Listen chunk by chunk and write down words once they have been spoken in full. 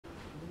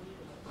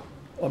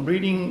I'm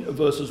reading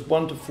verses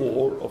 1 to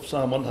 4 of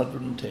Psalm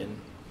 110.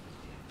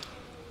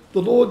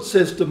 The Lord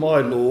says to my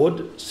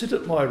Lord, sit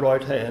at my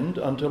right hand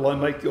until I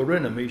make your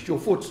enemies your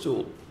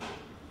footstool.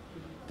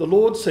 The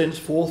Lord sends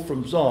forth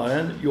from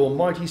Zion your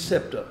mighty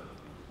scepter.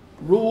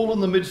 Rule in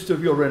the midst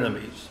of your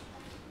enemies.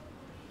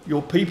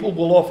 Your people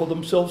will offer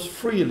themselves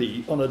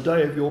freely on a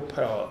day of your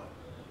power.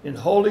 In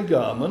holy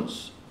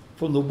garments,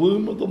 from the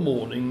womb of the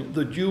morning,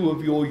 the dew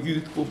of your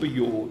youth will be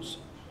yours.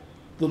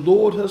 The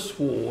Lord has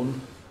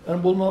sworn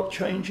and will not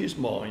change his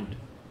mind.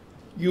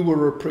 You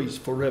were a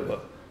priest forever,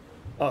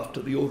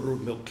 after the order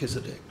of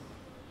Melchizedek.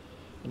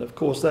 And of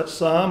course that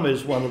psalm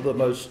is one of the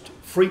most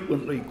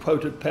frequently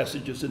quoted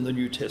passages in the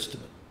New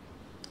Testament.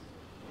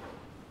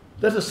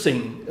 Let us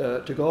sing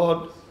to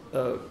God,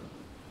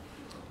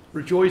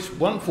 Rejoice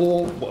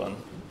 141.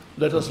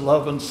 Let us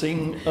love and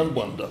sing and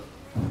wonder.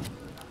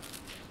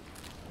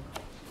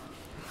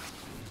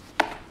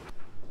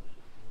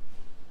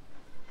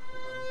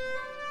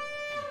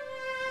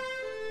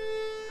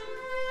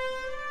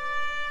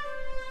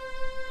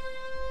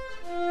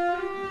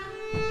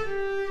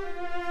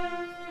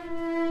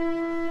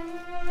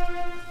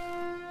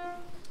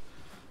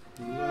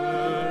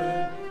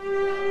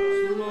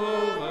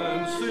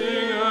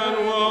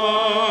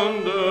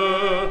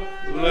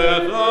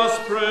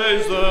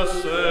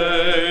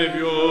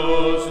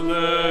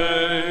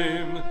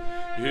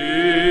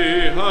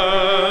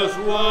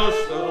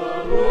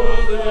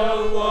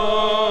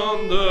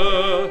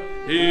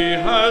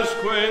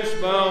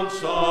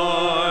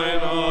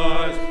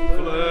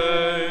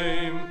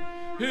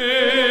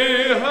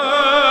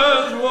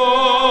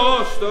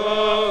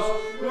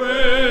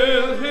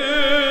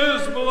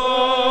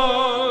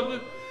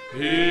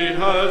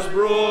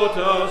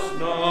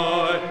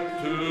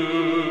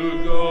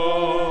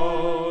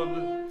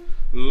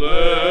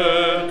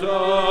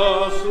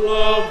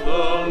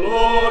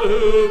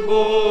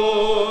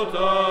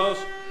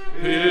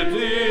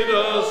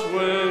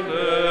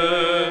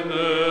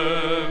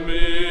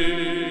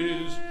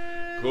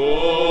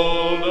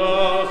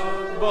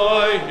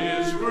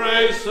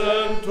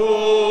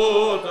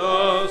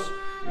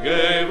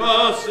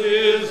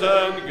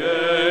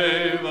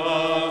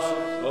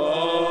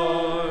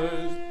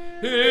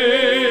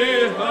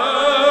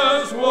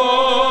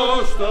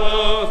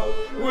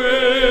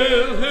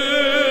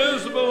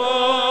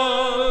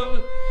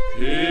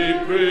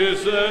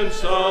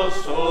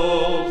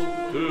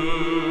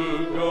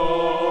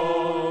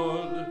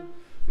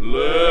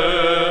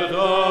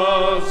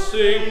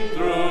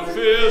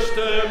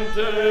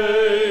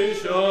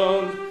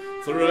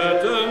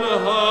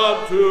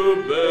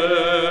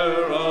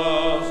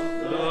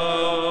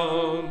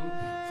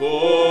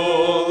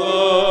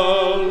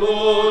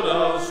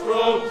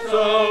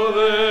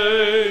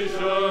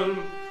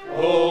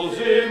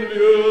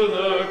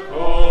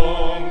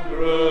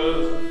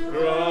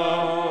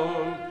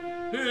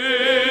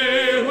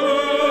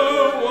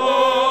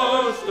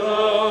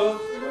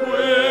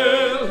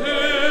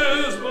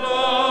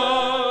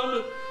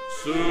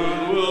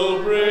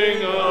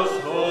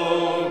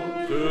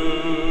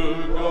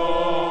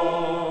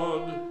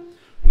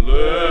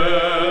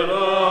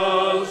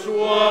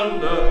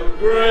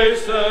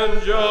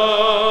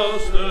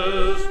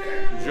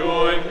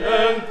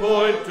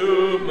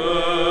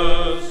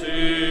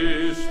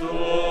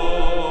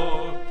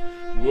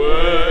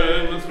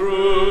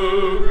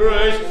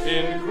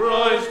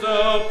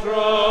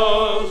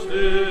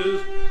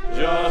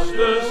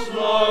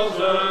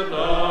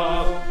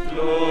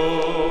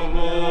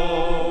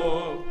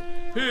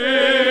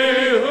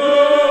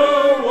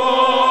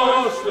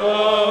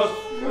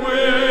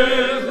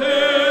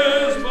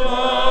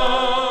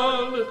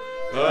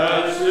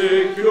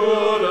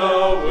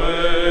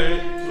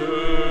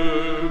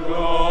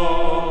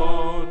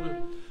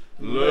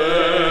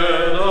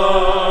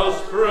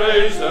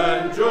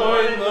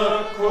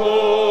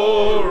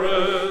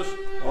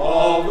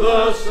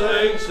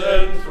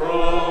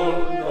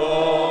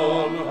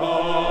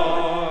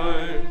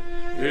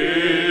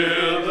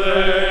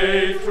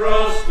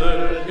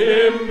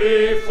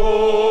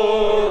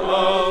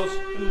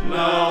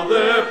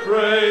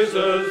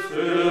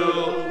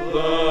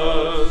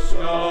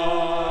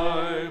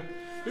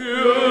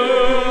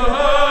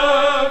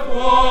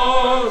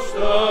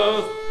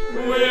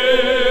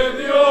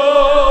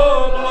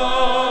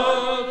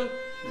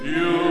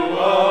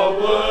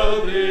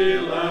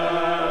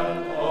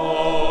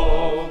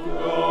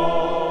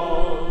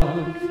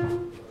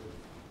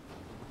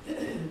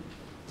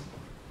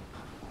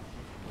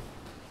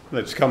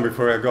 Let's come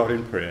before our God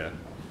in prayer.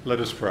 Let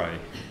us pray.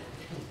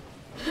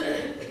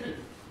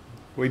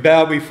 We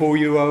bow before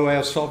you, O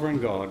our sovereign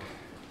God,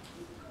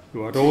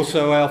 who art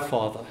also our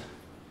Father,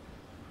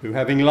 who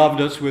having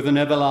loved us with an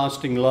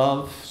everlasting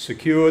love,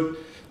 secured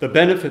the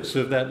benefits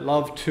of that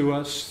love to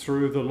us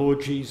through the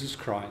Lord Jesus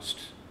Christ,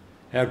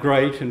 our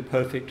great and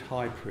perfect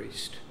high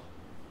priest.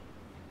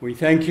 We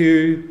thank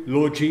you,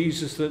 Lord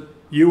Jesus, that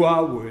you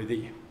are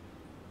worthy.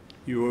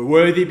 You are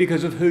worthy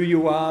because of who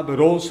you are, but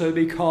also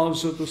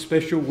because of the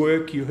special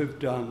work you have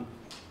done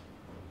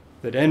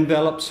that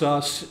envelops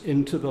us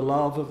into the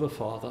love of the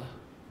Father.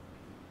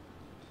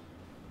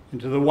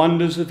 into the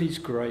wonders of his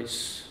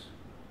grace.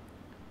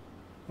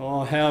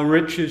 Oh, how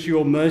rich is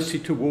your mercy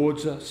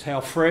towards us,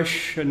 how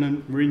fresh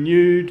and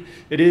renewed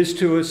it is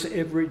to us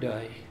every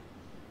day.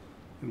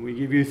 And we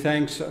give you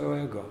thanks, O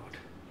our God.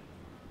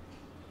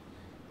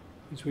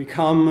 As we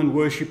come and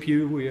worship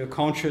you, we are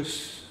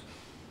conscious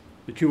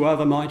that you are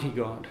the mighty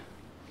God.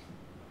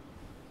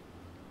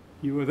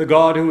 You are the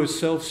God who is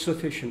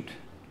self-sufficient.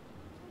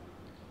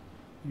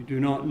 You do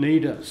not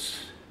need us.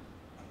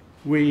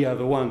 We are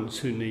the ones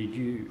who need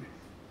you.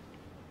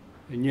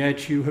 And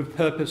yet you have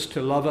purposed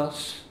to love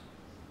us,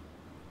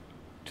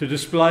 to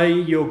display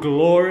your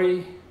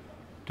glory,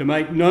 to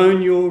make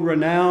known your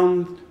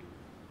renown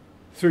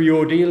through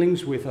your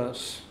dealings with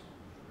us.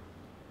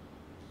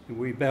 And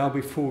we bow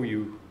before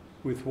you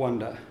with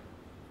wonder.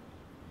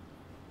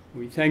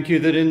 We thank you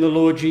that in the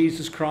Lord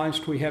Jesus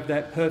Christ we have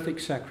that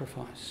perfect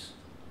sacrifice.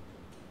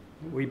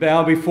 We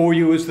bow before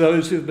you as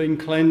those who have been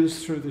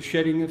cleansed through the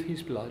shedding of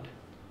his blood.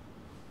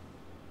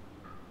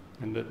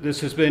 And that this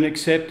has been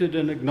accepted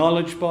and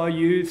acknowledged by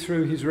you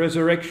through his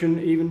resurrection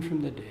even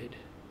from the dead.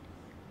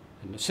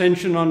 And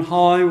ascension on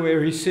high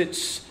where he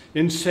sits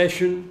in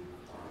session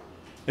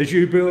as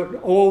you brought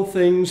all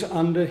things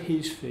under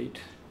his feet.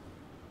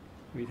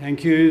 We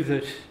thank you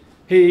that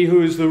he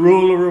who is the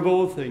ruler of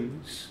all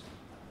things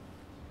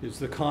is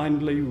the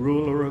kindly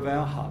ruler of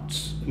our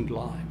hearts and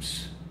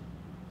lives.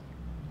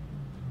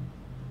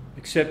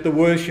 Accept the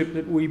worship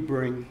that we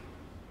bring.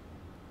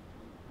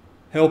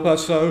 Help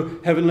us, O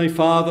Heavenly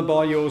Father,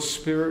 by your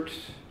Spirit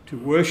to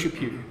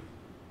worship you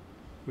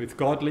with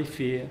godly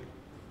fear,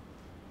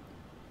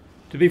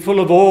 to be full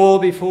of awe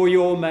before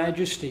your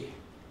majesty,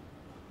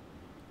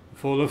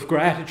 full of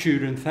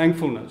gratitude and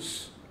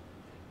thankfulness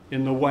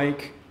in the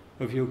wake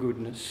of your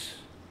goodness.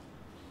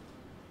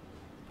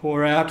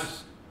 Pour out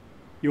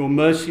your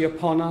mercy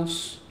upon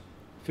us,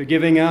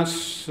 forgiving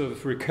us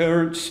of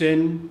recurrent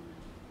sin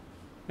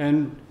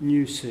and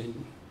new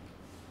sin.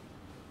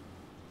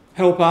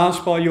 Help us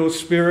by your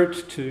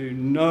Spirit to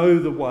know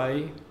the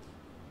way,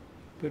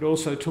 but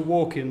also to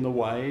walk in the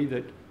way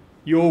that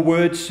your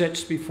word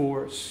sets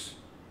before us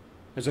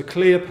as a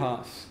clear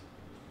path.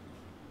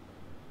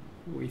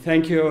 We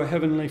thank you, O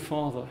Heavenly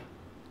Father,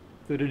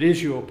 that it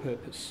is your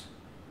purpose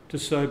to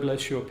so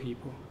bless your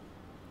people.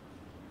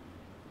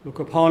 Look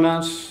upon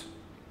us,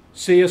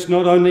 see us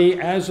not only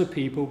as a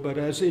people, but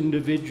as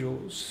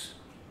individuals.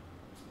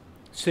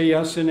 See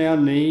us in our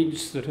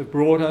needs that have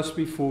brought us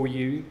before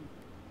you.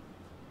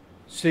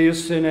 See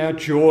us in our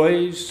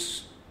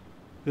joys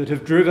that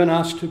have driven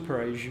us to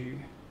praise you.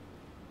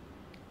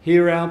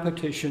 Hear our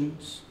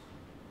petitions.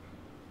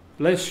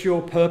 Bless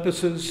your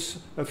purposes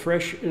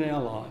afresh in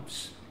our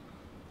lives.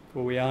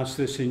 For we ask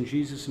this in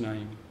Jesus'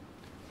 name.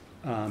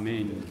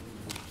 Amen.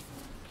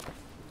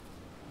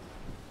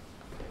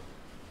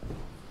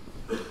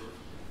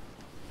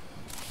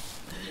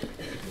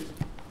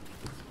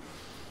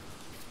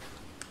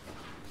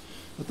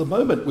 At the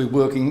moment we're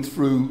working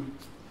through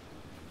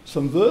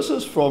some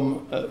verses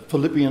from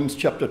Philippians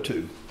chapter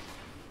 2.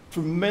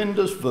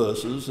 Tremendous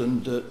verses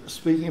and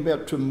speaking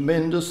about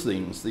tremendous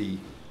things. The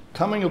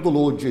coming of the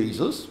Lord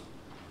Jesus,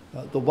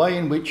 the way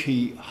in which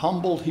he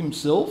humbled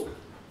himself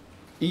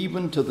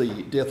even to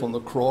the death on the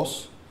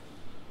cross.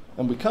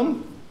 And we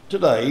come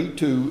today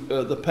to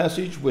the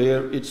passage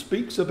where it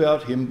speaks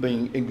about him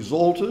being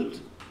exalted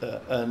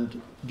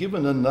and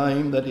given a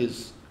name that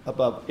is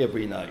above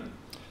every name.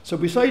 So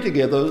we say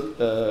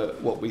together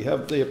what we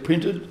have there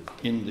printed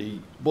in the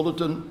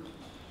bulletin.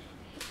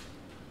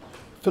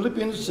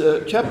 Philippians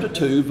chapter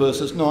 2,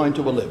 verses 9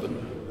 to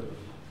 11.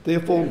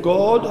 Therefore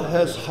God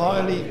has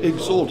highly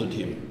exalted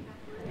him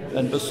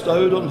and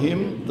bestowed on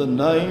him the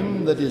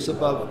name that is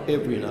above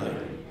every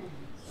name,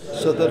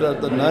 so that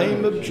at the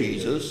name of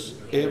Jesus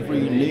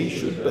every knee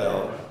should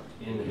bow,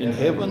 in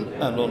heaven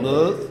and on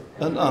earth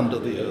and under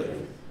the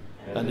earth,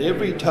 and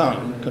every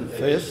tongue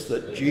confess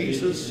that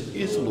Jesus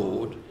is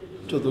Lord,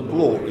 to the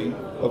glory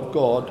of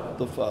God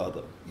the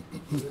Father.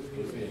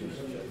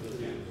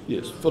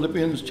 Yes,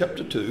 Philippians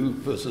chapter 2,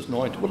 verses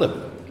 9 to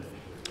 11.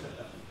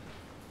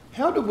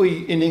 How do we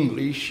in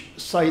English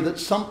say that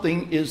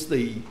something is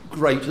the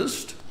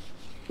greatest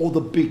or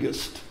the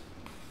biggest?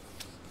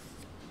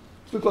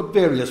 We've got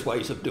various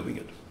ways of doing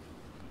it.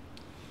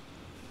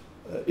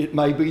 It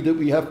may be that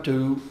we have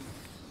to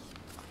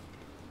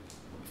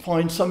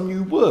find some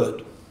new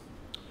word.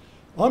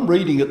 I'm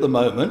reading at the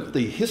moment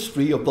the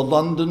history of the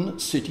London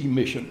City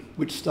Mission,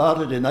 which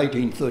started in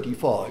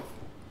 1835.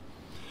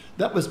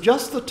 That was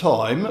just the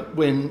time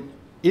when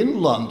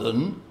in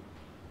London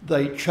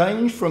they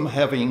changed from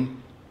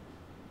having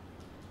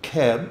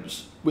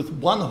cabs with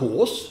one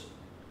horse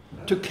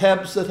to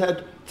cabs that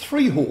had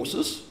 3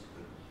 horses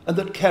and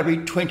that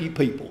carried 20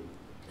 people.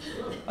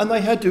 And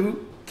they had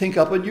to think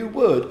up a new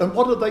word. And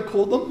what did they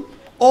call them?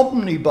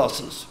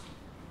 Omnibuses.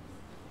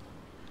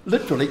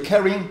 Literally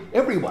carrying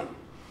everyone.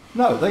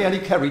 No, they only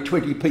carried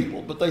 20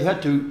 people, but they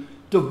had to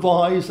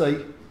devise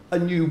a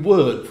new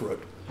word for it.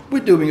 We're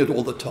doing it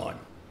all the time.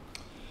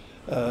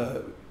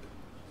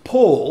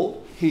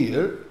 Paul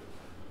here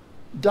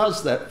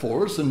does that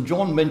for us, and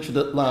John mentioned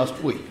it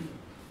last week,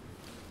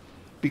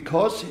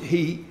 because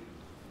he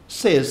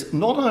says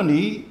not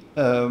only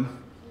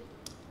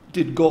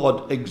did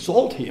God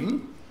exalt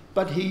him,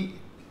 but he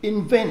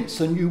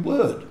invents a new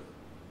word.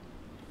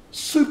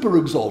 Super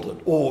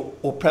exalted, or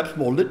perhaps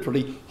more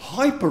literally,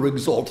 hyper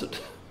exalted.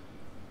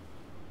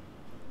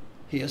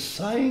 He is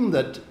saying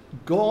that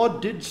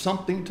God did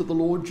something to the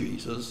Lord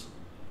Jesus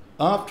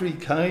after he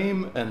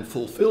came and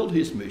fulfilled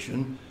his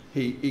mission.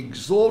 He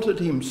exalted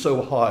him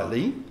so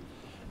highly,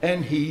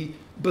 and he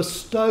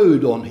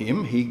bestowed on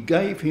him, he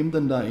gave him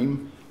the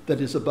name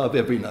that is above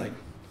every name.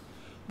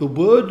 The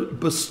word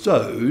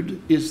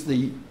bestowed is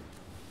the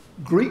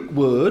Greek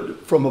word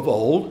from of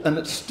old, and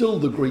it's still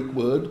the Greek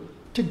word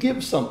to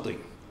give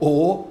something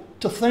or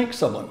to thank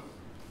someone.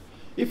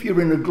 If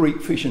you're in a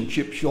Greek fish and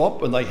chip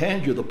shop and they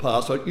hand you the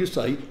parcel, you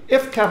say,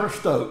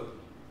 "Efcharisto,"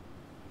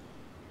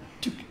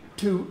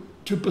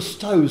 to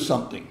bestow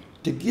something,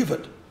 to give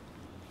it,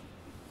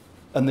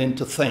 and then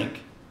to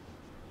thank.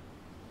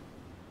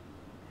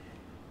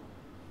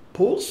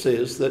 Paul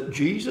says that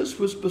Jesus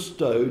was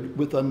bestowed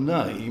with a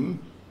name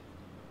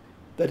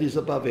that is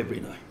above every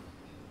name.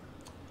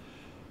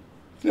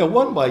 Now,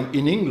 one way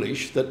in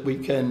English that we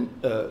can,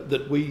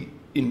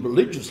 in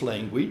religious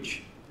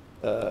language,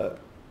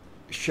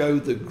 show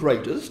the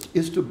greatest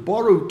is to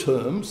borrow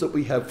terms that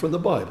we have from the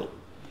Bible.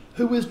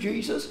 Who is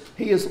Jesus?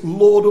 He is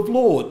Lord of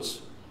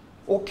Lords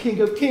or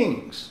King of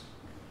Kings.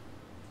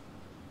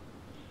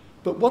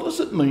 But what does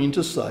it mean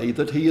to say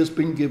that he has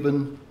been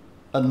given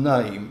a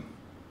name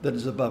that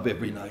is above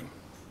every name?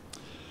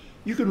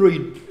 You can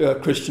read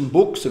Christian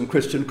books and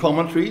Christian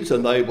commentaries,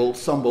 and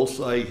some will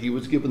say he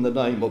was given the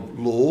name of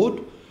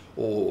Lord,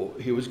 or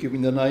he was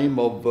given the name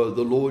of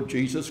the Lord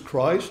Jesus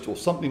Christ, or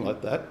something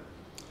like that.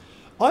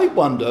 I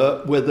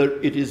wonder whether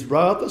it is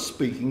rather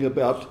speaking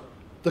about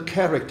the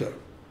character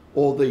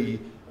or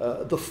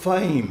the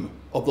fame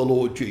of the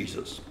Lord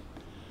Jesus.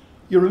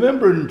 You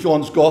remember in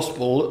John's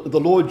Gospel, the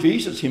Lord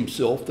Jesus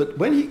himself, that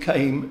when he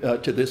came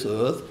to this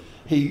earth,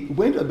 he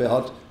went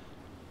about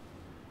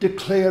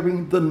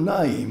declaring the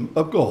name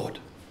of God.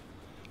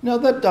 Now,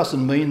 that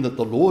doesn't mean that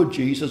the Lord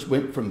Jesus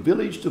went from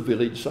village to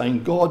village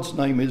saying God's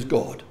name is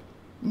God.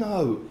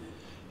 No,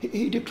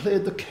 he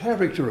declared the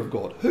character of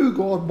God, who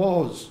God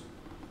was,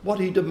 what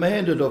he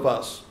demanded of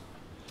us,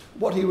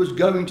 what he was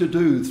going to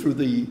do through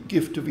the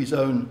gift of his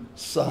own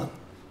Son.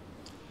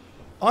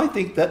 I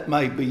think that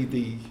may be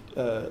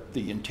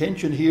the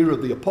intention here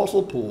of the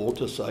Apostle Paul,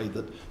 to say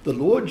that the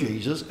Lord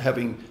Jesus,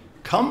 having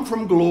come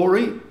from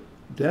glory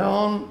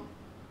down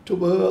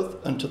to earth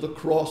and to the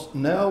cross,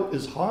 now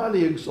is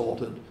highly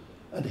exalted,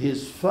 and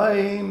his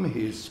fame,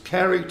 his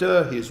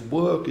character, his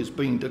work is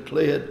being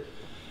declared,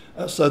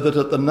 so that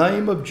at the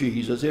name of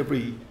Jesus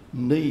every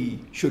knee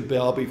should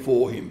bow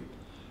before him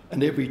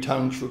and every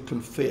tongue should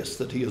confess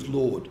that he is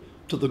Lord,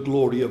 to the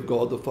glory of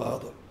God the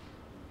Father.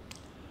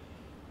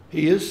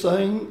 He is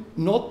saying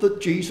not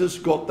that Jesus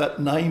got that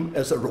name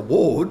as a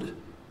reward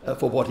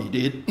for what he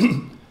did,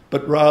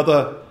 but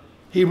rather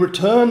he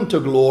returned to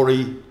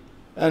glory,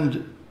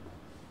 and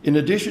in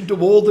addition to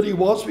all that he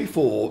was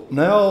before,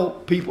 now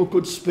people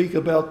could speak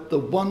about the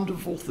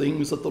wonderful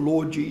things that the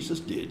Lord Jesus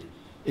did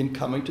in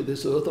coming to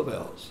this earth of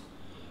ours.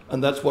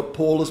 And that's what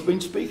Paul has been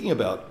speaking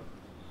about.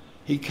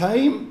 He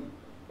came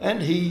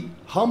and he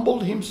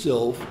humbled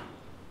himself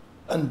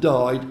and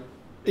died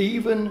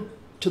even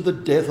to the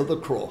death of the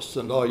cross.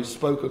 And I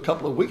spoke a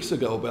couple of weeks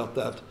ago about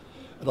that,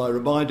 and I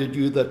reminded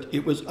you that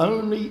it was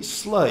only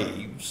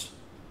slaves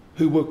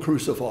who were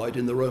crucified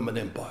in the Roman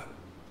Empire.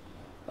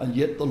 And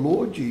yet the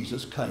Lord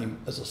Jesus came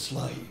as a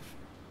slave.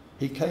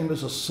 He came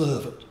as a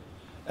servant,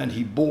 and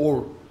he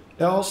bore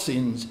our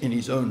sins in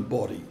his own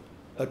body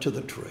to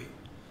the tree.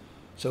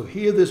 So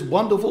hear this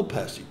wonderful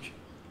passage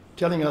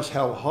telling us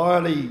how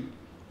highly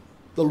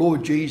the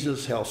Lord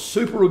Jesus, how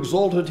super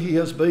exalted he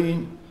has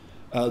been,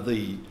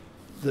 the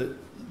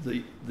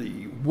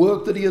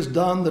work that he has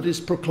done that is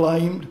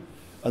proclaimed,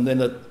 and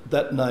then at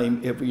that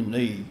name every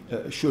knee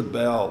should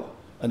bow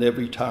and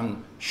every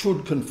tongue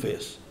should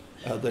confess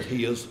that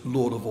he is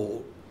Lord of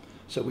all.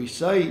 So we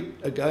say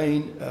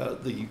again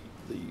the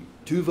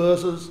two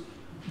verses,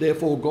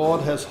 therefore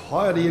God has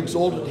highly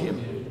exalted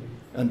him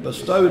and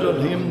bestowed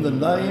on him the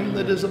name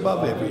that is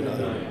above every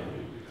name,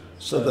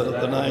 so that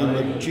at the name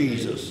of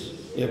Jesus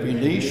every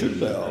knee should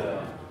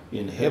bow,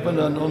 in heaven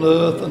and on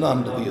earth and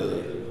under the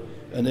earth,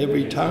 and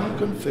every tongue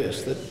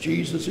confess that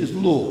Jesus is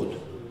Lord,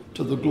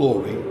 to the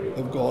glory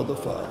of God the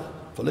Father.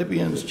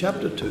 Philippians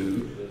chapter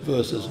 2,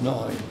 verses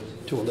 9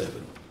 to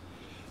 11.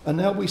 And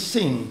now we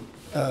sing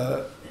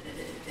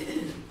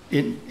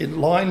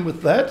in line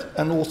with that,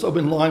 and also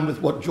in line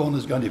with what John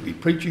is going to be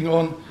preaching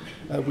on.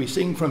 We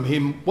sing from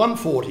hymn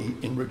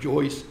 140 in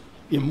Rejoice,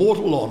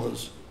 immortal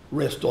honours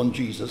rest on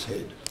Jesus'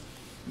 head.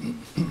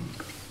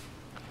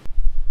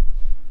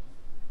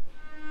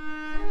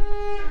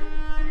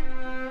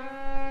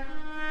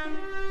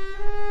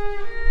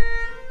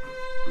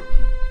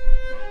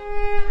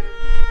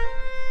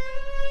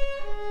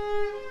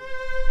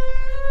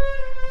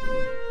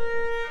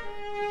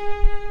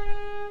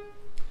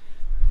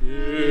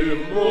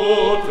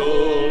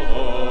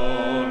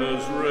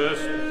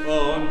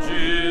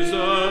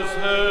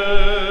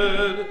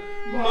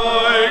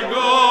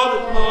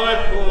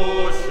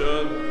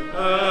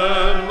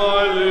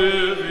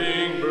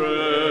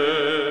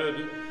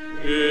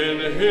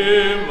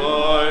 him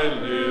I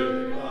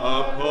live,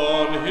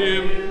 upon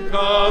him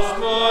cast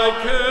my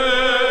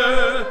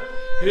care.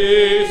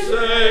 He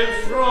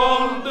saves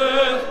from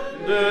death,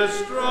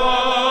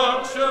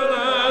 destruction,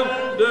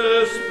 and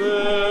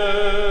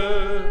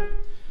despair.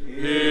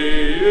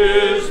 He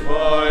is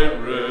my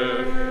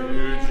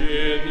refuge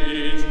in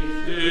each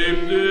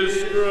deep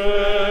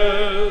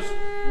distress.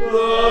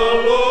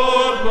 The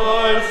Lord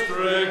my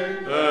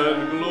strength and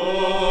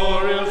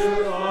glorious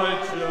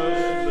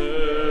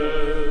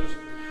righteousness.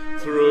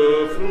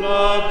 Through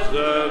floods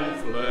and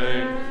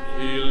flame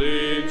he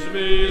leads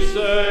me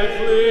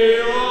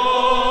safely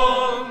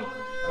on,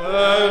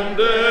 and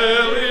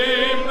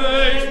daily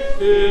makes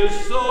his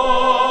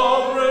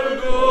sovereign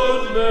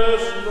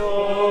goodness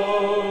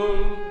known.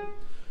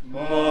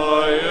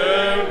 My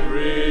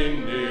every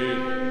need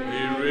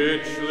he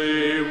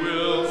richly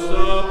will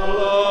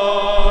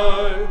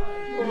supply,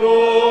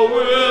 nor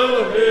will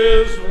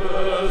his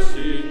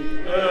mercy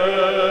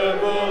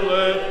ever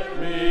let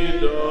me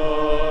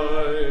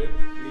die.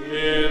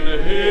 In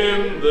him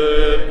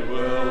there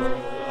dwells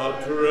a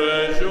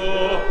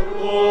treasure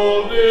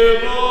all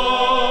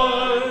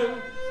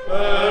divine,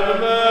 and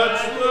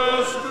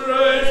matchless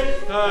grace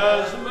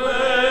has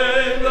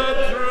made that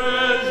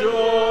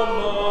treasure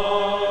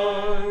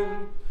mine.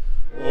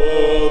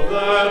 Oh,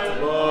 that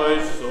my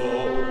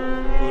soul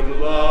could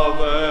love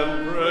and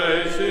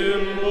praise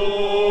him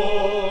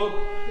more,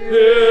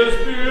 his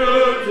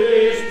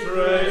beauty's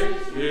trace,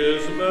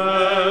 his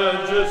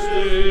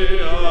majesty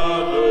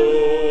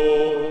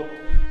adore.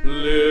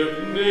 Live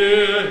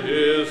near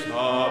his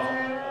heart,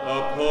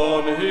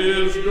 upon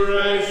his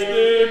grace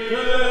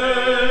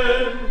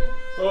depend.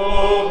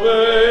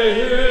 Obey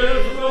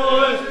his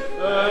voice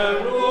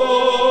and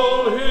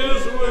all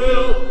his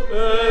will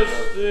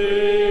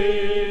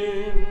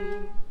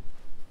esteem.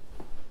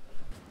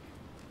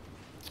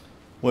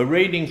 We're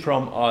reading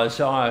from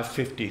Isaiah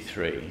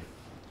 53.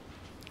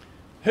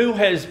 Who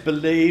has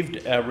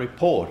believed our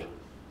report,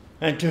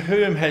 and to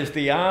whom has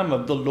the arm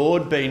of the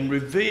Lord been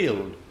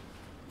revealed?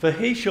 For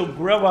he shall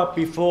grow up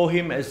before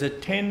him as a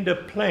tender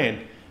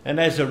plant, and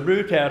as a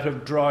root out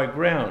of dry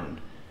ground.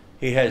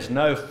 He has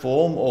no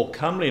form or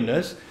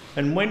comeliness,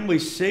 and when we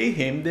see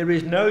him, there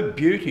is no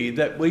beauty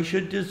that we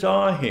should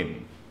desire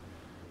him.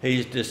 He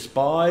is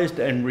despised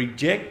and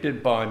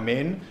rejected by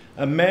men,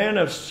 a man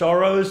of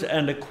sorrows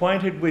and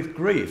acquainted with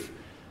grief,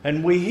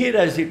 and we hid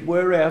as it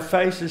were our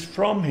faces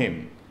from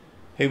him.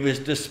 He was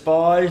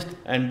despised,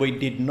 and we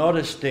did not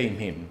esteem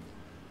him.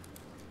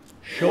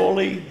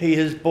 Surely he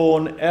has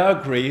borne our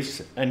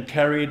griefs and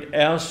carried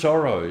our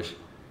sorrows.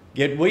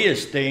 Yet we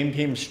esteemed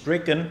him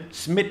stricken,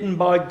 smitten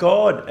by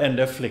God, and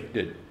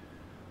afflicted.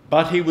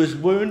 But he was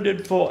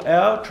wounded for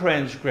our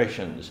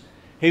transgressions.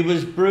 He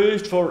was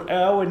bruised for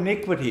our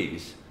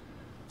iniquities.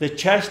 The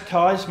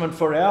chastisement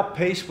for our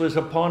peace was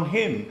upon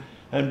him,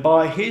 and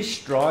by his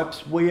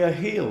stripes we are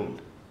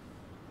healed.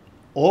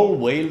 All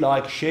we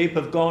like sheep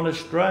have gone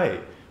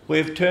astray. We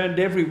have turned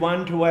every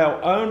one to our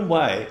own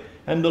way,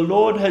 and the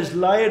Lord has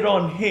laid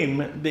on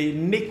him the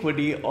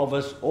iniquity of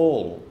us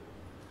all.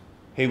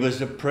 He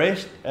was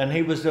oppressed and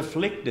he was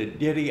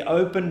afflicted, yet he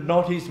opened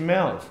not his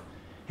mouth.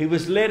 He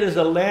was led as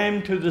a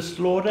lamb to the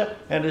slaughter,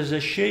 and as a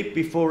sheep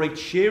before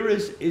its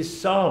shearers is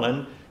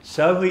silent,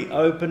 so he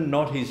opened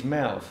not his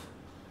mouth.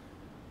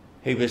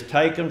 He was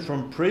taken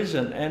from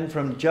prison and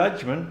from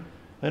judgment,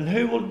 and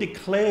who will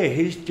declare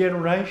his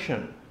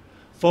generation?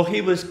 For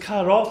he was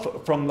cut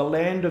off from the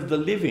land of the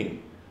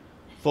living.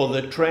 For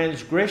the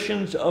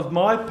transgressions of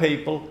my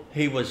people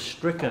he was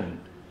stricken,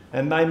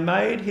 and they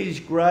made his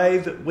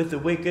grave with the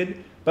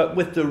wicked, but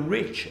with the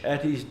rich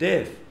at his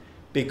death,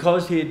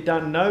 because he had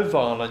done no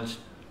violence,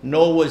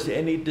 nor was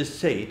any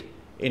deceit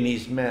in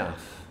his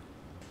mouth.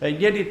 And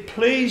yet it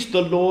pleased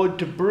the Lord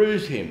to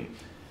bruise him.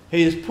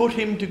 He has put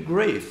him to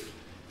grief.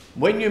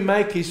 When you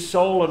make his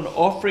soul an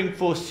offering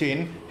for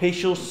sin, he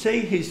shall see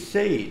his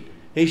seed.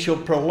 He shall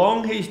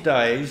prolong his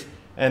days,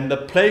 and the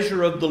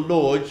pleasure of the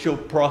Lord shall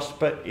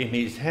prosper in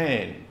his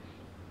hand.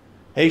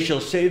 He shall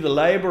see the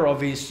labour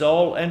of his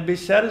soul and be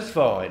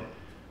satisfied.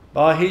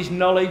 By his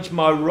knowledge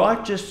my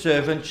righteous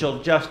servant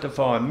shall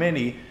justify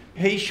many.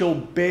 He shall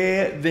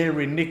bear their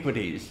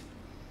iniquities.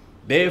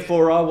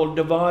 Therefore I will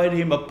divide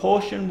him a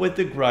portion with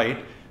the great,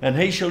 and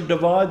he shall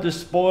divide the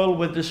spoil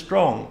with the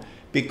strong,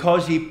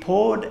 because he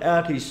poured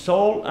out his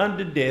soul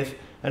unto death,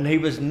 and he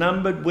was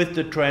numbered with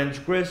the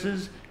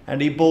transgressors,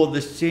 and he bore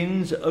the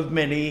sins of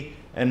many,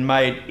 and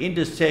made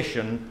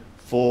intercession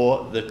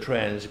for the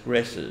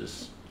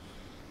transgressors.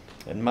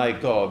 And may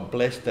God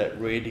bless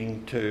that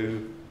reading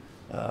to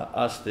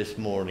us this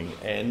morning,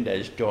 and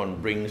as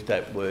John brings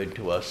that word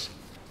to us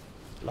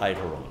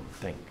later on.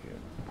 Thank you.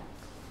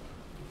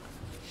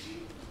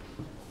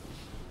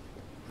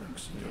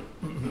 Thanks.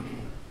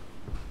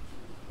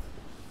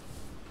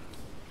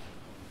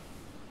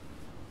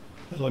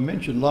 As I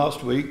mentioned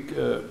last week,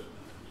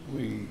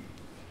 we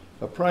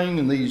are praying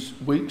in these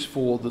weeks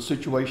for the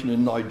situation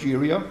in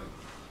Nigeria.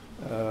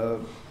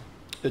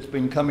 It's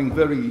been becoming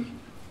very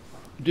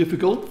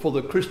difficult for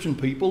the Christian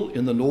people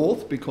in the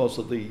north because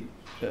of the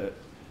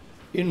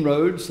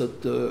inroads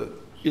that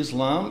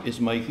Islam is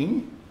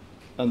making.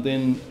 And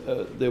then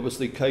there was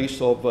the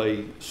case of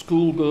a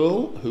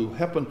schoolgirl who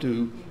happened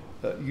to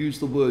use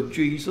the word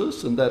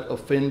Jesus, and that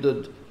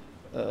offended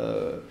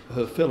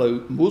her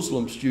fellow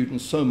Muslim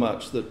students so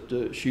much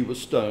that she was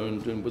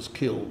stoned and was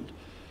killed.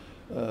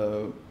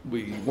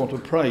 We want to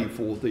pray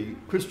for the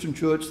Christian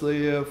church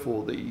there,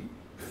 for the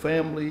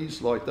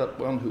families like that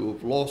one who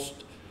have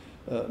lost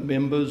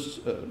members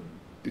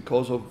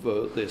because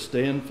of their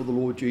stand for the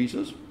Lord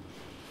Jesus.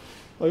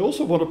 I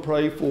also want to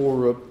pray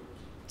for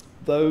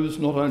those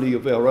not only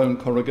of our own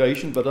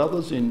congregation but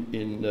others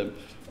in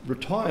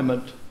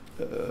retirement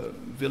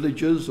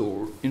villages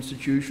or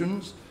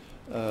institutions.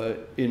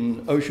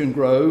 In Ocean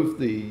Grove,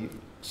 the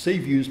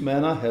Seaviews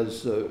Manor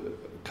has a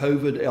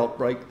COVID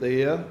outbreak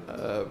there.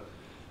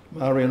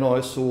 Mary and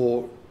I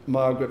saw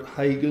Margaret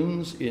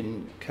Hagen's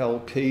in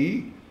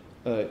Kalkee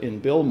in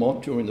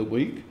Belmont during the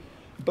week.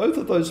 Both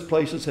of those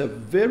places have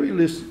very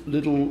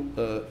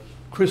little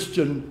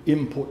Christian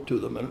input to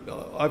them, and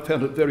I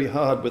found it very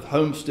hard with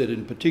Homestead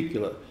in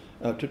particular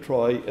to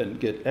try and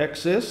get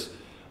access,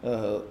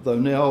 though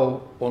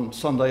now on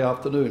Sunday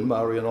afternoon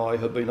Mary and I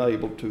have been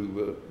able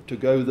to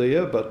go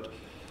there, but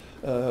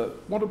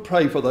want to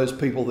pray for those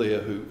people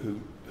there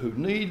who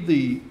need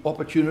the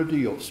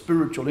opportunity of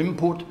spiritual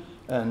input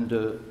and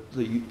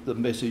the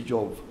message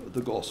of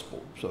the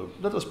gospel. So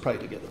let us pray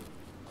together.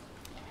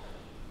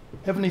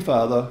 Heavenly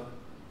Father,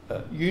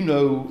 you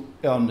know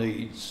our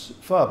needs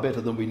far better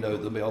than we know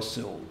them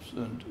ourselves,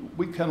 and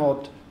we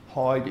cannot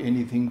hide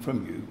anything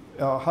from you.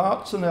 Our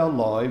hearts and our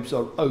lives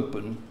are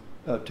open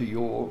to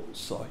your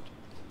sight.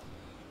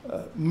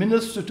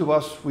 Minister to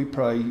us, we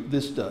pray,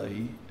 this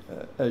day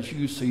as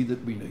you see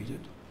that we need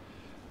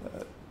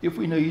it. If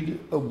we need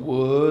a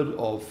word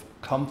of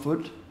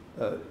comfort,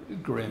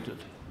 grant it.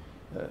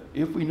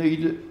 If we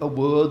need a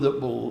word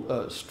that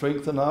will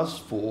strengthen us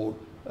for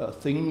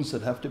things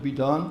that have to be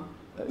done,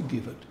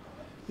 give it.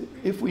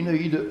 If we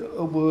need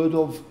a word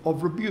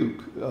of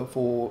rebuke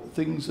for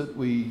things that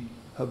we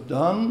have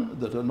done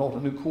that are not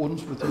in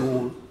accordance with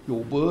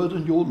your word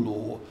and your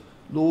law,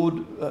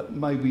 Lord,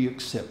 may we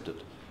accept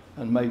it,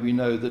 and may we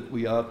know that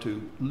we are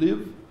to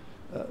live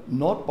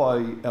not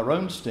by our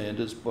own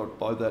standards, but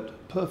by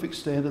that perfect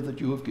standard that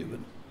you have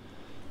given.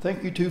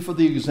 Thank you too for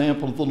the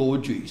example of the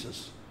Lord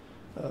Jesus.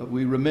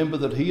 We remember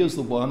that he is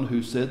the one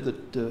who said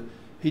that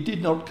he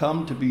did not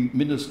come to be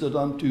ministered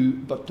unto,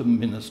 but to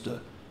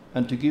minister,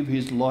 and to give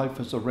his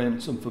life as a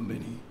ransom for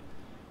many.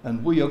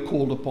 And we are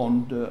called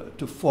upon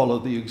to follow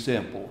the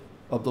example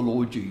of the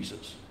Lord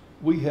Jesus.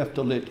 We have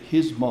to let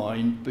his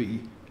mind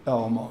be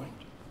our mind.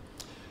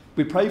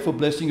 We pray for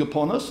blessing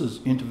upon us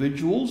as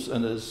individuals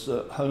and as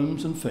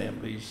homes and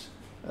families.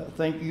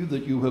 Thank you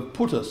that you have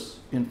put us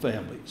in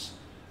families.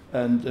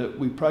 And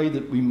we pray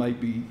that we may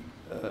be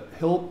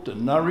helped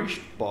and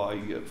nourished by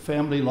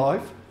family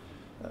life.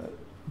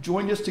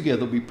 Join us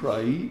together, we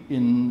pray,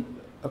 in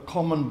a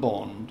common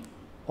bond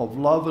of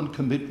love and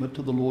commitment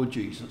to the Lord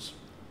Jesus.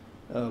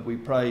 We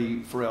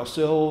pray for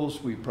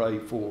ourselves, we pray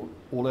for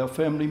all our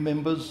family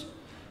members.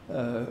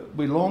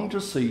 We long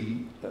to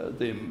see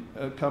them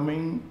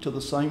coming to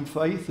the same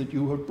faith that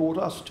you have brought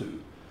us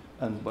to,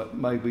 and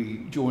may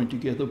we join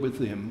together with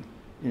them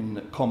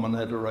in common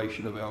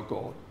adoration of our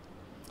God.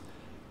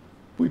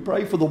 We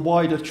pray for the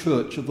wider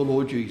church of the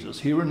Lord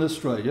Jesus here in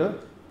Australia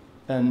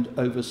and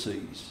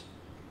overseas.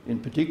 In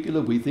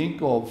particular, we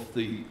think of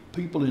the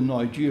people in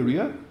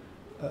Nigeria.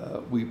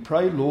 We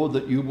pray, Lord,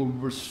 that you will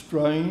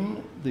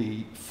restrain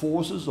the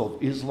forces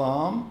of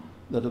Islam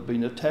that have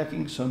been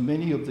attacking so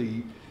many of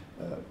the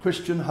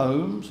Christian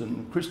homes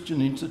and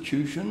Christian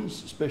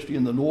institutions, especially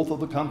in the north of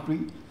the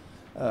country.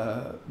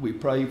 We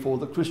pray for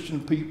the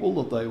Christian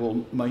people that they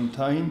will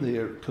maintain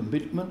their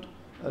commitment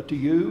to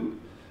you,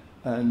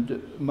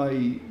 and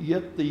may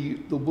yet the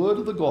word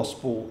of the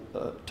gospel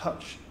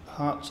touch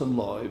hearts and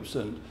lives.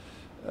 And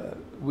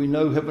we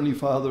know, Heavenly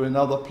Father, in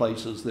other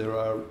places there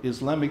are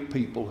Islamic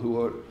people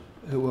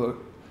who are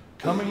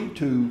coming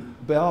to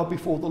bow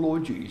before the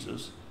Lord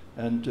Jesus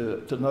and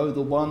to know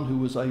the one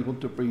who is able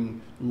to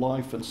bring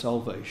life and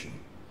salvation.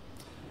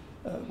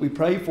 We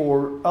pray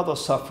for other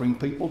suffering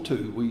people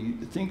too. We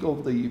think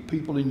of the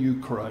people in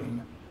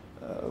Ukraine.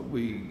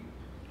 We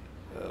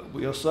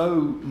are so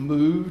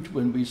moved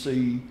when we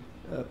see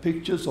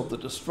pictures of the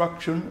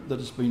destruction that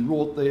has been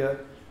wrought there.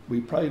 We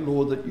pray,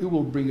 Lord, that you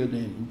will bring an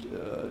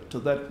end to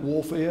that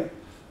warfare,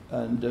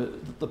 and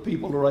that the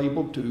people are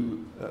able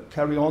to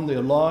carry on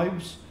their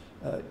lives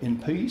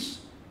in peace.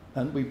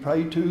 And we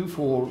pray too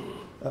for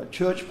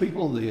church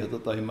people there,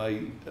 that they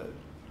may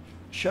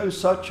show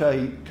such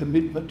a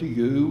commitment to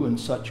you and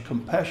such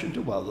compassion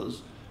to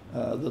others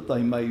that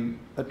they may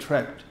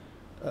attract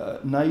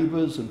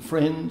neighbours and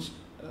friends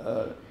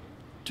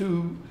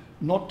to,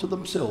 not to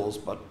themselves,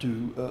 but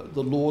to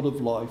the Lord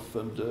of life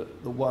and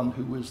the one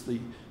who is the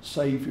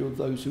Saviour of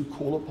those who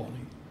call upon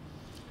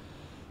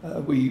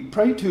him. We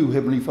pray too,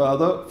 Heavenly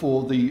Father,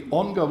 for the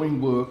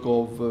ongoing work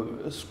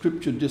of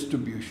scripture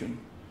distribution.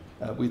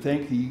 We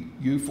thank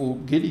you for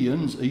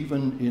Gideons,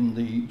 even in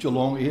the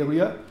Geelong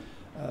area.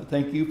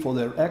 Thank you for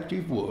their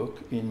active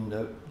work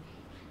in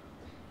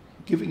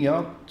giving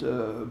out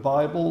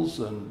Bibles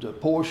and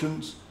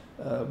portions.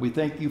 We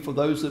thank you for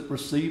those that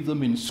receive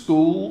them in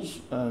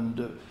schools,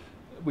 and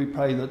we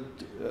pray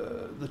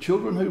that the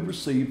children who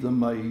receive them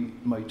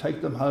may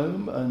take them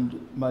home,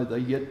 and may they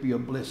yet be a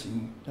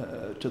blessing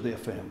to their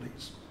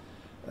families.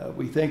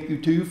 We thank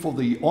you too for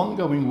the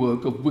ongoing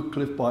work of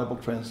Wycliffe Bible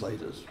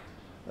translators.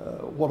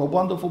 What a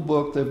wonderful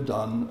work they've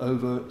done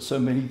over so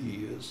many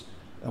years,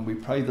 and we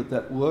pray that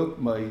that work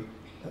may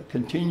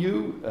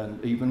continue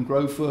and even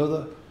grow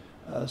further,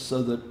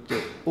 so that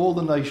all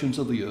the nations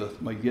of the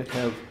earth may yet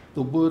have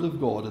the word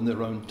of God in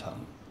their own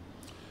tongue.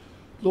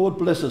 Lord,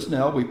 bless us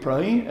now, we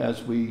pray,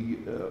 as we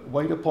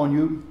wait upon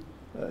you.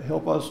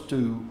 Help us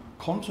to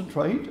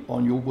concentrate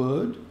on your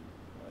word.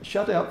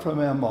 Shut out from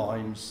our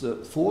minds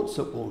thoughts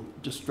that will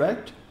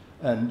distract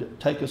and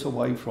take us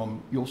away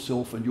from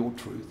yourself and your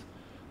truth.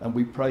 And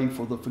we pray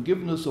for the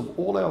forgiveness of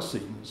all our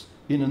sins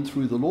in and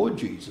through the Lord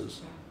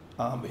Jesus.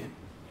 Amen.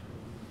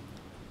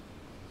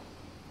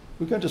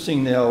 We're going to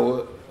sing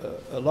now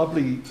a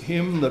lovely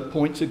hymn that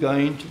points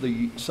again to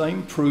the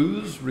same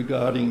truths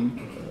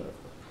regarding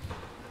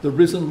the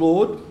risen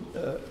Lord.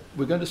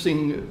 We're going to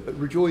sing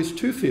Rejoice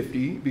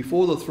 250,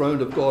 Before the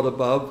Throne of God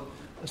Above,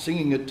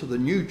 singing it to the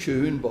new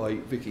tune by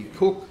Vicky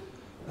Cook.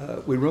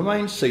 We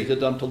remain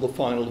seated until the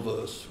final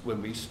verse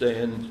when we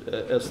stand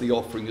as the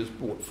offering is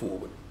brought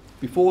forward.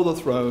 Before the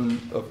throne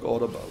of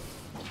God above.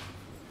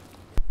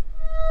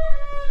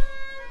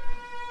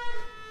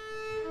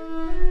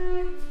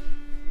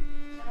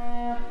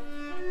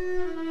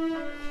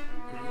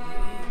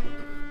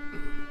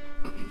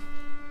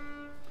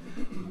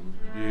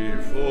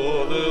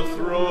 Before the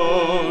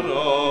throne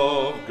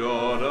of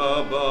God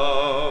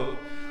above,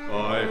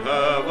 I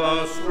have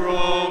a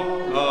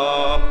strong,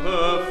 a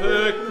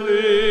perfect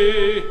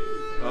plea,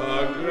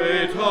 a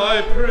great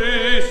high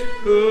priest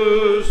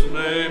whose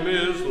name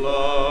is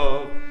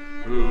love,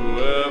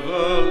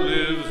 whoever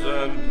lives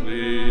and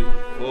pleads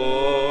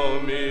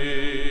for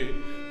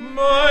me.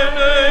 My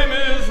name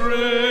is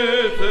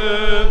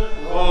written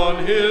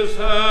on his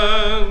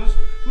hands,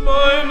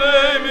 my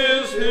name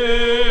is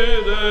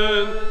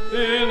hidden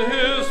in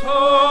his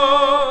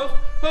heart.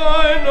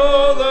 I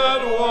know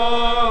that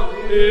while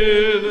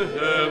in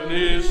heaven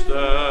he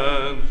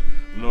stands,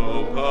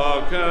 no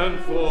power can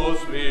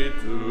force me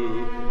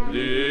to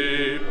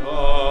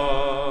depart.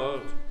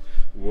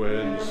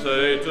 When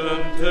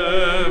Satan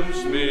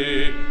tempts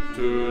me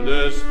to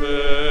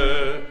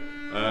despair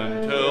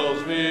and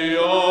tells me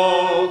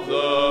of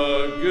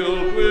the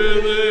guilt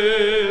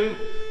within,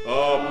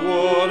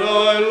 upward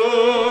I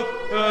look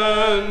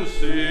and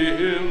see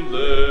him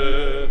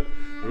there,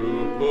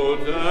 who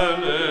put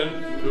an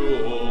end to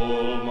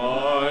all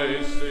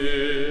my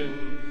sin.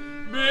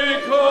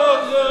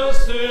 Because a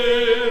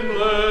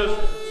sinless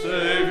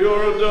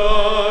Saviour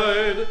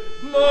died,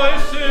 my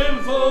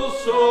sinful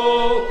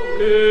soul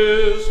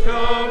is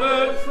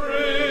counted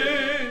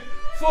free,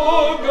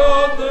 for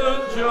God the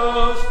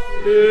just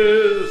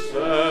is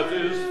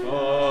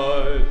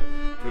satisfied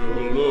to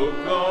look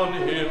on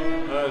him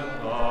and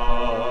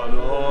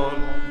pardon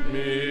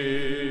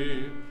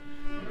me.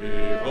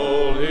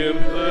 Behold him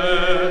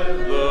there,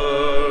 the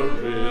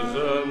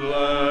risen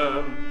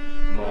Lamb,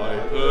 my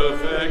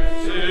perfect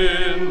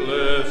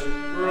sinless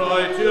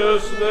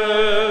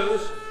righteousness,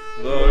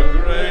 the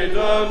great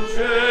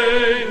unchangeable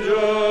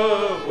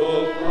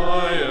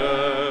I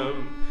am,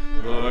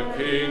 the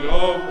King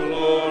of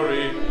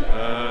glory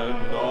and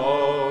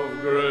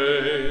of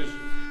grace.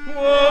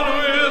 One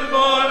with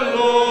my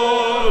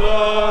Lord I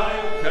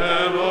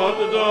cannot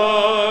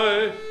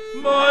die,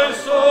 my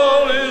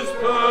soul is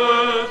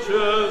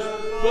purchased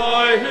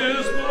by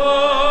his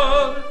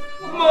blood,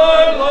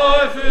 my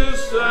life is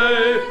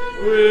safe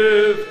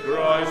with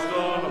Christ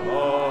on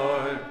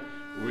high,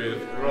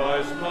 with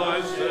Christ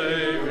my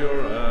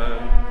Saviour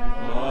and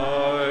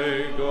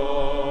my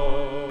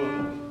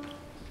God.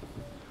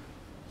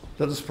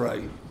 Let us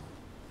pray.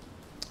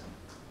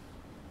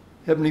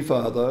 Heavenly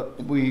Father,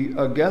 we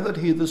are gathered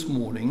here this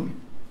morning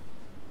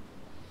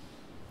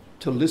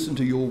to listen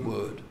to your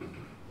word.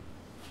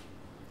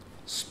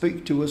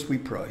 Speak to us, we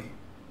pray,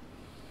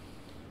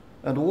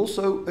 and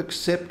also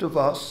accept of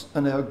us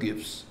and our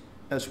gifts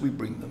as we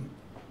bring them.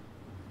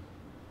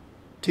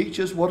 Teach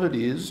us what it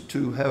is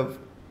to have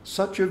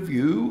such a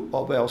view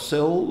of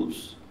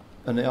ourselves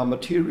and our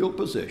material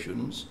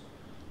possessions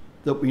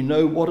that we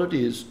know what it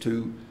is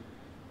to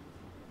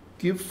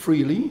give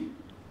freely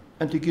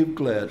and to give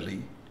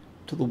gladly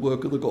to the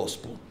work of the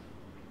gospel.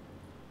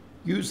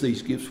 Use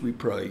these gifts, we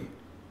pray,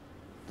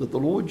 that the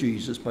Lord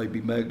Jesus may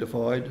be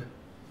magnified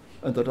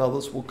and that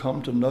others will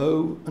come to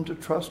know and to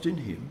trust in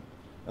him.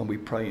 And we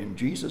pray in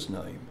Jesus'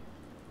 name.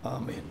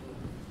 Amen.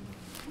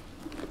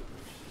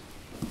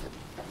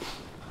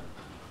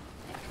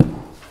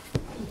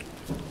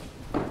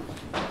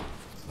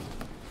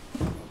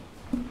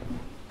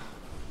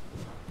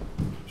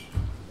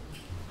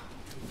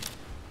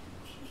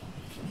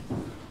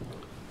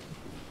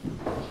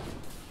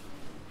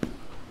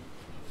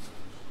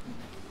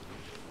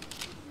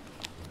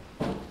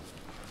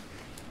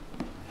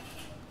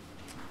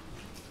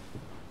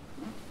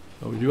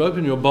 Would you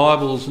open your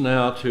Bibles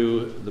now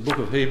to the book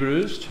of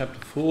Hebrews,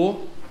 chapter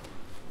 4.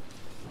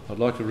 I'd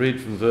like to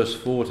read from verse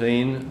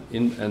 14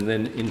 and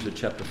then into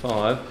chapter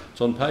 5.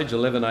 It's on page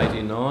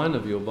 1189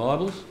 of your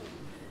Bibles,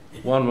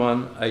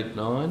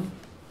 1189.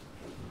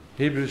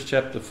 Hebrews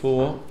chapter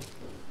 4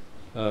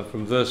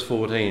 from verse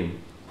 14.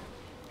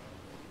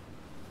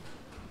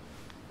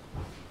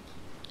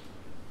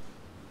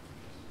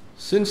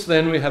 Since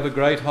then we have a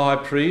great high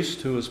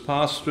priest who has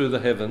passed through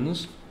the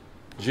heavens,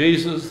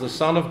 Jesus, the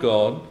Son of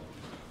God.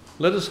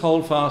 Let us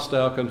hold fast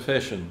our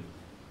confession.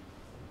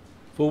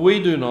 For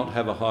we do not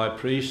have a high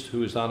priest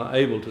who is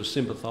unable to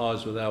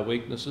sympathise with our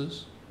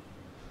weaknesses,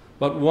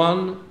 but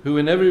one who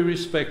in every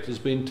respect has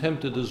been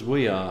tempted as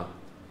we are,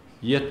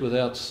 yet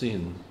without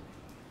sin.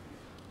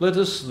 Let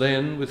us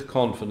then, with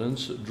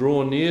confidence,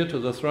 draw near to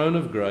the throne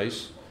of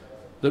grace,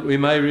 that we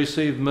may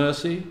receive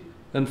mercy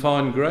and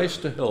find grace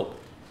to help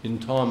in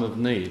time of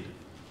need.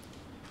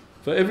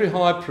 For every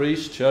high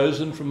priest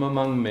chosen from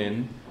among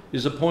men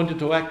is appointed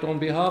to act on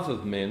behalf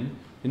of men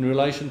in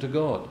relation to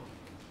God,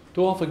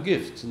 to offer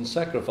gifts and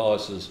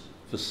sacrifices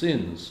for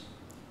sins.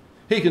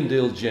 He can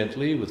deal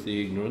gently with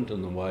the ignorant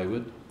and the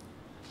wayward,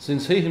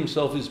 since he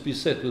himself is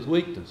beset with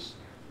weakness.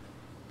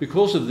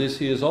 Because of this,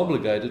 he is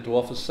obligated to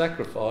offer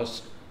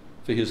sacrifice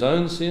for his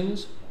own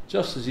sins,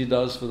 just as he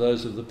does for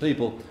those of the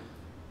people.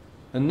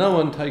 And no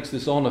one takes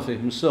this honour for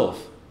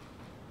himself,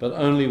 but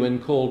only when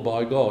called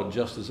by God,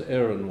 just as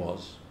Aaron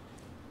was.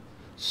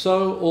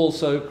 So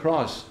also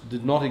Christ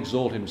did not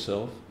exalt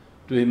himself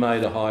to be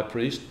made a high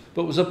priest,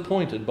 but was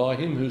appointed by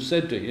him who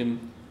said to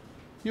him,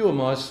 "You are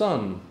my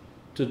son,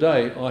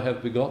 today I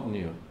have begotten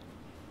you."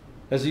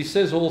 As he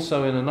says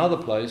also in another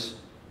place,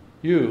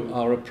 "You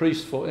are a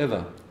priest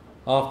forever,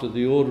 after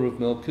the order of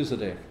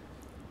Melchizedek."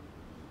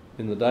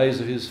 In the days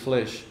of his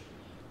flesh,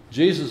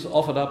 Jesus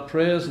offered up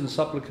prayers and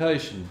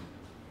supplication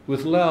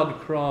with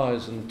loud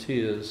cries and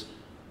tears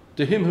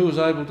to him who was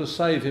able to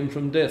save him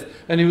from death,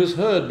 and he was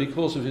heard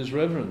because of his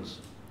reverence.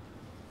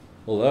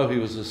 Although he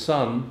was a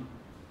son,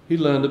 he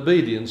learned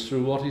obedience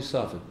through what he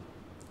suffered.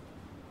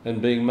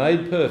 And being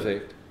made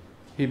perfect,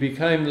 he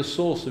became the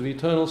source of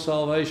eternal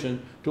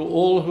salvation to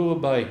all who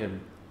obey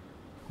him,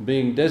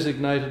 being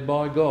designated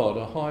by God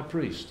a high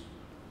priest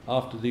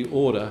after the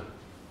order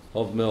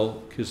of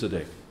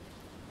Melchizedek.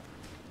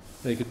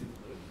 Now you could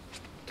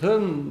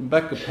turn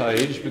back a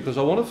page, because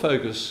I want to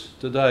focus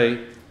today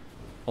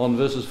on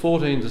verses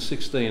 14 to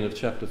 16 of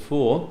chapter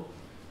 4.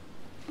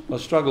 I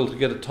struggled to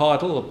get a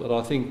title, but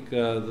I think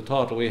the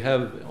title we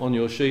have on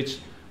your sheets,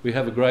 "We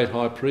Have a Great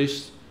High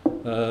Priest,"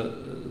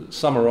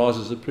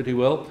 summarises it pretty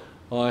well.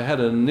 I had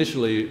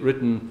initially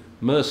written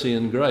 "Mercy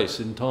and Grace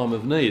in Time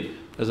of Need"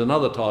 as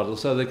another title,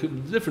 so there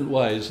could be different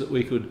ways that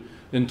we could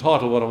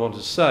entitle what I want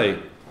to say.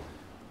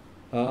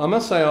 I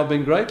must say I've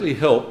been greatly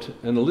helped,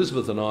 and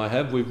Elizabeth and I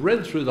have. We've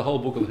read through the whole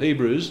book of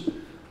Hebrews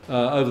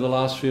over the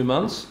last few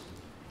months,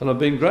 and I've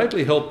been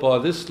greatly helped by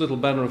this little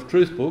Banner of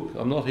Truth book.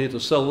 I'm not here to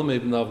sell them,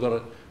 even though I've got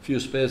a few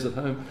spares at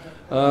home.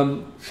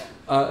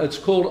 It's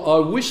called "I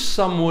Wish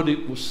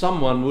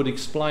Someone Would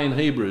Explain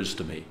Hebrews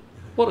to Me."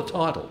 What a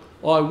title.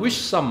 "I Wish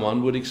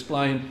Someone Would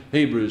Explain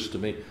Hebrews to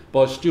Me"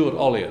 by Stuart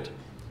Olliott.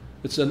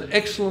 It's an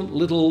excellent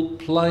little,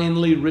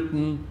 plainly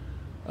written,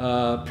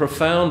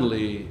 profound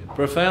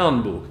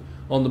book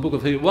on the book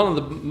of Hebrews. One of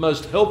the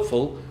most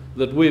helpful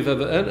that we've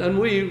ever, and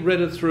we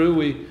read it through.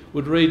 We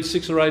would read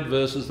 6 or 8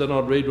 verses, then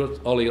I'd read what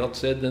Olliott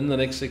said, then the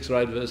next 6 or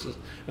 8 verses,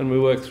 and we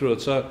worked through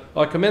it. So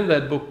I commend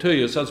that book to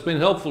you. So it's been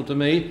helpful to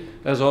me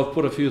as I've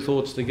put a few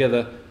thoughts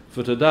together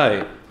for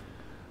today.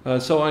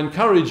 So I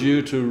encourage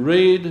you to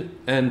read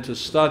and to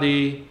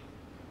study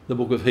the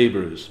book of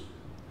Hebrews.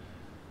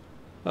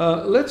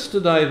 Let's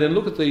today then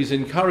look at these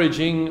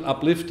encouraging,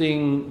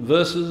 uplifting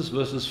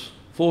verses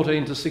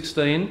 14 to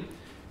 16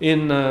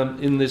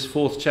 in this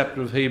 4th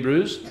chapter of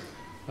Hebrews.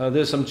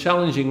 There's some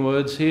challenging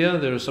words here.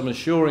 There are some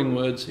assuring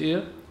words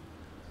here.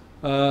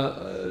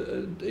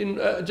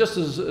 Just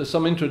as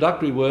some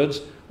introductory words,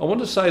 I want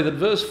to say that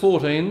verse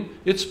 14,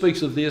 it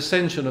speaks of the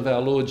ascension of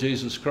our Lord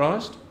Jesus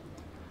Christ.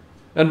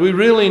 And we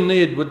really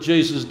need what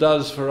Jesus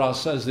does for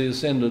us as the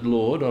ascended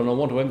Lord, and I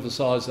want to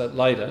emphasise that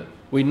later.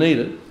 We need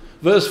it.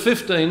 Verse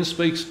 15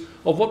 speaks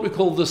of what we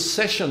call the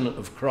session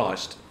of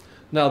Christ.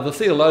 Now, the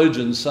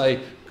theologians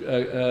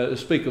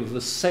speak of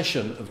the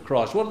session of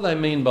Christ. What do they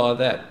mean by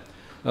that?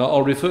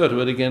 I'll refer to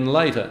it again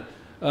later.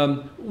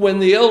 When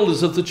the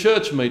elders of the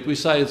church meet, we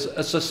say it's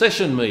a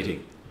session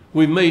meeting.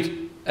 We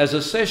meet as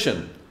a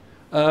session.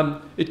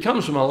 It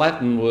comes from a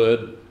Latin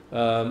word,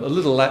 a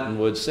little Latin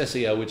word,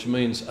 sessio, which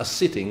means a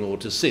sitting or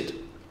to sit.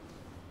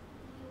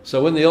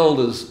 So when the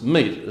elders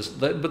meet,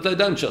 but they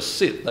don't just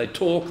sit, they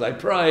talk, they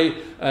pray,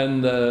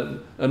 and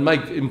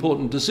make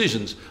important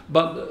decisions.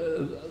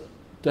 But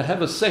to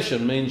have a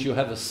session means you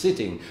have a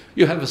sitting.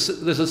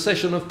 There's a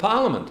session of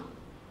Parliament,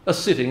 a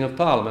sitting of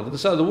Parliament. And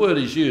so the word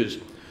is used.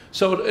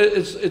 So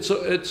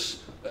it's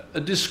a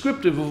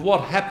descriptive of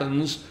what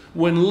happens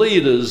when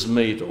leaders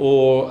meet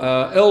or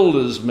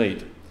elders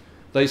meet.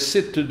 They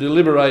sit to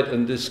deliberate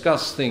and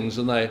discuss things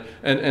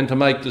and to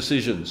make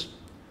decisions.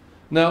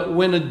 Now,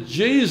 when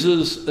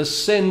Jesus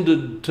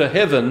ascended to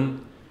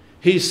heaven,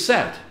 he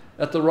sat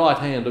at the right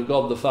hand of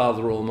God the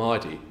Father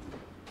Almighty.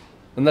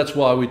 And that's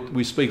why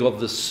we speak of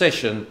the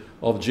session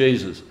of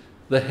Jesus,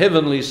 the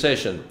heavenly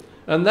session.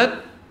 And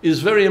that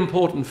is very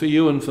important for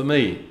you and for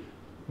me.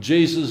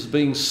 Jesus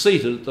being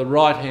seated at the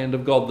right hand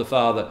of God the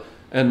Father,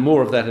 and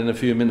more of that in a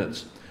few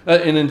minutes.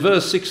 And in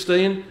verse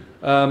 16,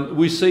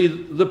 we see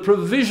the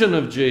provision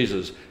of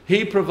Jesus.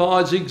 He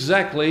provides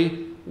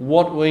exactly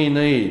what we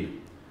need.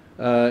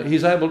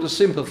 He's able to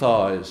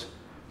sympathise.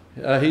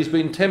 He's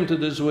been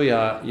tempted as we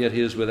are, yet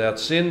he is without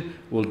sin.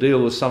 We'll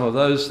deal with some of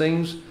those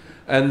things.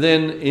 And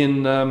then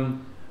in,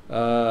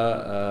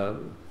 I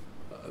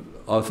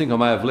think I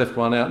may have left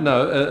one out.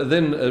 No,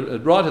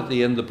 then right at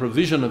the end, the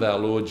provision of our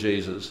Lord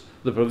Jesus.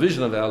 The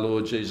provision of our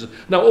Lord Jesus.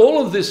 Now,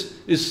 all of this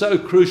is so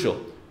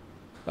crucial.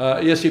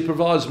 Yes, he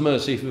provides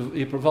mercy.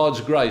 He provides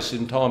grace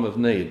in time of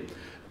need.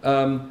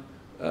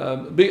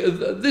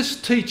 This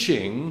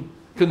teaching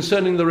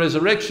concerning the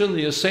resurrection,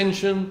 the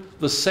ascension,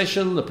 the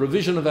session, the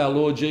provision of our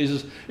Lord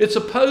Jesus, it's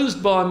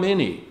opposed by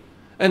many.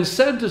 And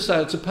sad to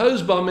say, it's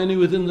opposed by many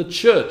within the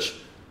church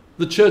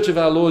of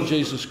our Lord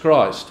Jesus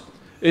Christ.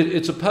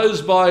 It's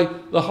opposed by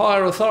the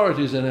higher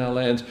authorities in our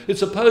lands.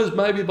 It's opposed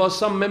maybe by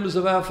some members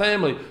of our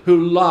family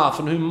who laugh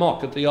and who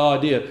mock at the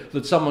idea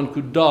that someone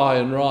could die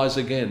and rise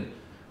again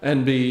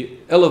and be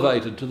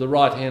elevated to the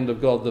right hand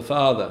of God the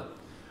Father.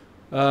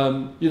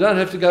 You don't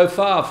have to go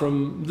far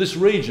from this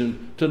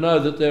region to know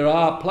that there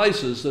are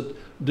places that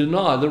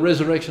deny the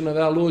resurrection of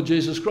our Lord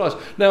Jesus Christ.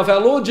 Now, if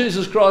our Lord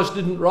Jesus Christ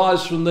didn't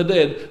rise from the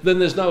dead, then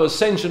there's no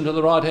ascension to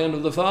the right hand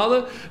of the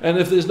Father. And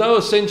if there's no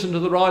ascension to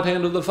the right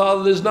hand of the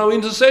Father, there's no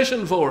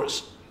intercession for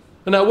us.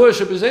 And our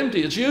worship is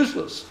empty, it's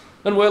useless,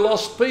 and we're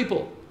lost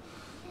people.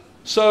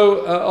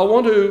 So I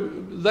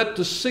want that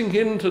to sink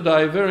in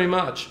today very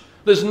much.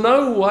 There's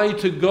no way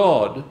to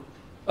God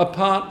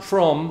apart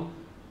from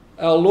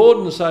our Lord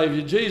and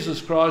Saviour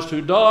Jesus Christ,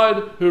 who died,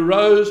 who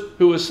rose,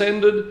 who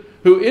ascended,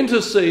 who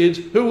intercedes,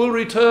 who will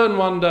return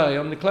one day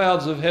on the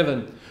clouds of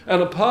heaven.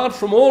 And apart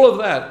from all of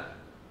that,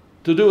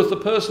 to do with the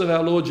person of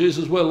our Lord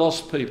Jesus, we're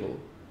lost people.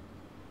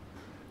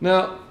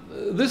 Now,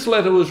 this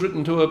letter was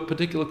written to a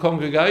particular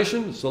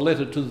congregation. It's a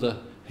letter to the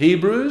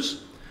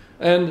Hebrews.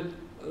 And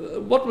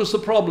what was the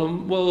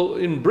problem? Well,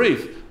 in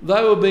brief,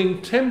 they were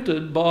being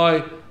tempted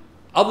by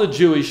other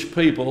Jewish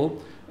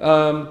people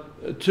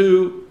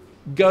to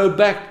go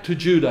back to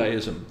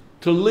Judaism,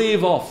 to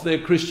leave off their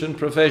Christian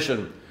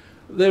profession.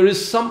 There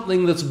is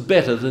something that's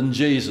better than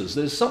Jesus.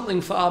 There's something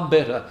far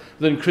better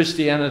than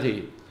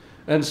Christianity.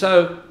 And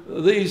so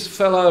these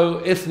fellow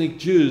ethnic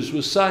Jews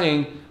were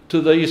saying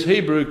to these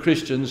Hebrew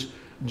Christians,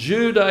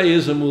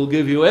 Judaism will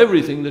give you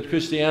everything that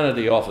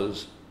Christianity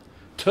offers.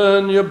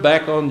 Turn your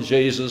back on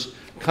Jesus,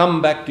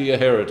 come back to your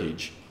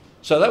heritage.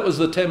 So that was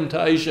the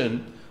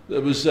temptation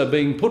that was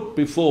being put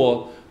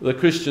before the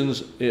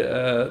Christians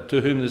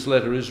to whom this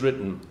letter is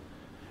written.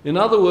 In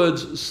other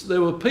words,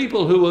 there were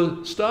people who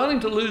were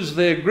starting to lose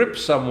their grip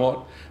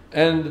somewhat,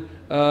 and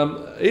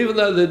even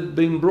though they'd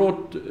been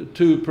brought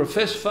to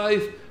profess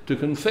faith, to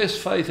confess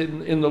faith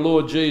in the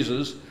Lord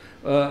Jesus,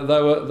 they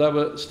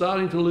were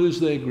starting to lose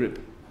their grip.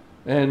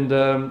 And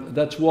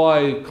that's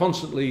why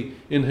constantly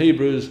in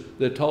Hebrews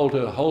they're told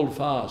to hold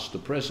fast, to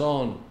press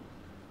on,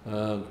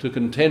 to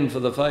contend for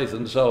the faith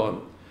and so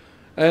on.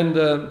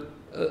 And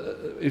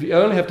if you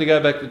only have to go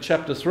back to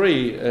chapter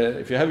 3,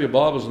 if you have your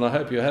Bibles, and I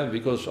hope you have,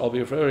 because I'll be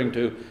referring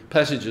to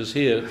passages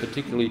here,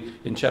 particularly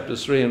in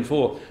chapters 3 and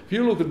 4. If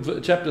you look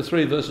at chapter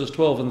 3, verses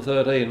 12 and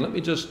 13, let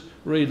me just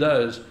read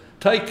those.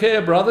 Take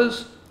care,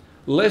 brothers,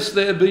 lest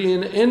there be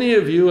in any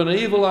of you an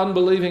evil,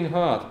 unbelieving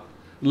heart,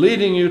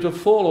 leading you to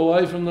fall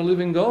away from the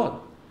living God.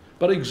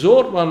 But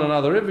exhort one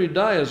another every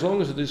day, as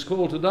long as it is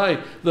called today,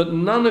 that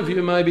none of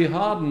you may be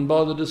hardened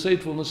by the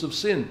deceitfulness of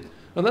sin.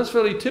 And that's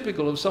fairly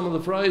typical of some of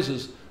the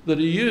phrases that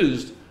are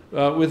used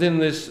within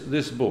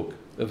this book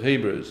of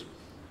Hebrews.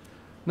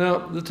 Now,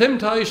 the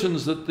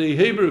temptations that the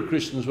Hebrew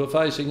Christians were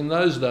facing in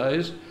those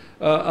days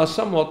are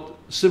somewhat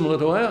similar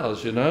to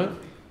ours, you know.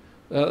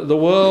 The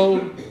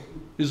world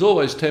is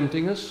always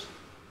tempting us.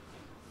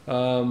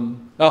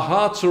 Our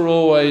hearts are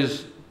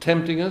always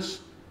tempting us.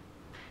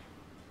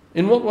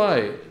 In what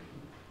way?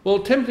 Well,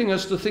 tempting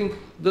us to think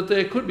that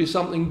there could be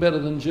something better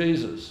than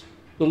Jesus,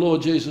 the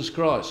Lord Jesus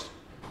Christ.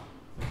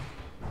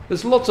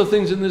 There's lots of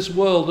things in this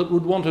world that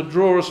would want to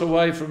draw us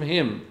away from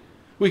him.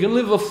 We can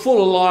live a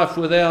fuller life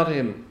without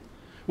him.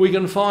 We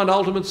can find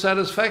ultimate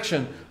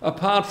satisfaction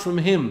apart from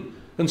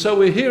him. And so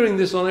we're hearing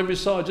this on every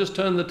side. Just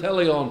turn the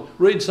telly on,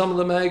 read some of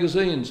the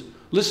magazines,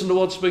 listen to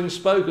what's being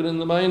spoken in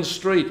the main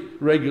street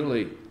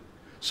regularly.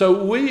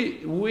 So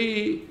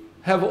we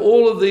have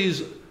all of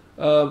these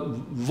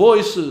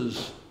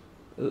voices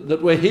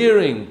that we're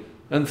hearing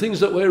and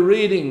things that we're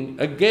reading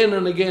again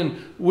and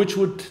again, which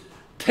would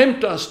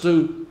tempt us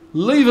to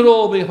leave it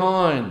all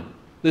behind.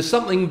 There's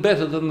something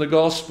better than the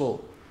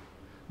gospel.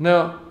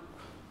 Now,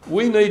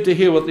 we need to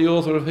hear what the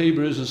author of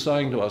Hebrews is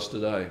saying to us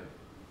today.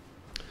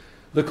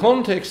 The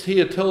context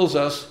here tells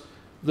us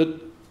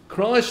that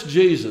Christ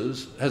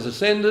Jesus has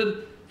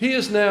ascended, he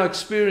is now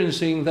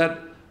experiencing that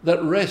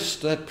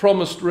rest, that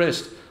promised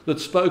rest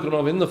that's spoken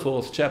of in the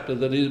 4th chapter,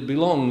 that it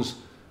belongs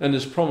and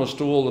is promised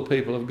to all the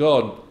people of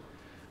God.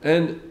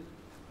 And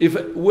if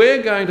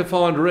we're going to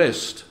find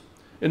rest,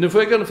 and if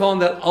we're going to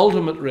find that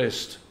ultimate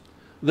rest,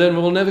 then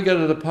we'll never get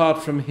it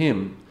apart from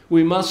him.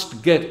 We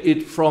must get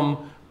it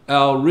from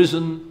our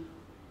risen,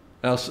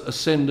 our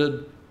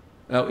ascended,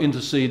 our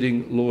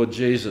interceding Lord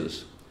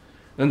Jesus.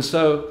 And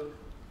so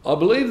I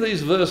believe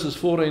these verses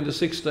 14 to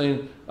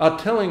 16 are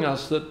telling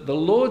us that the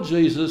Lord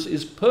Jesus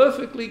is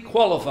perfectly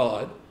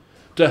qualified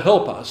to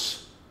help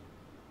us,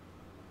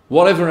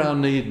 whatever our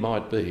need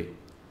might be.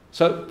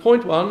 So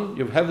point 1,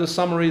 you have the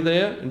summary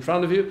there in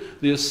front of you,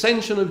 the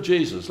ascension of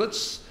Jesus.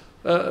 Let's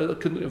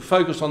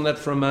focus on that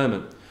for a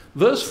moment.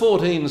 Verse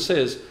 14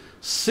 says,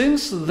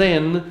 "Since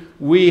then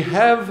we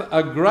have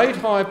a great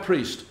high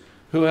priest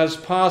who has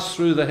passed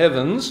through the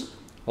heavens."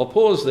 I'll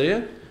pause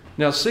there.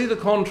 Now see the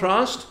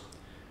contrast.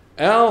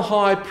 Our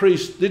high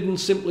priest didn't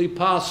simply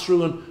pass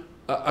through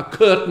a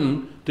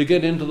curtain to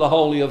get into the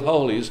Holy of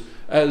Holies,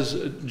 as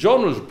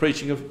John was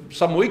preaching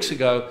some weeks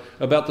ago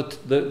about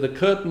the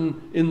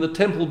curtain in the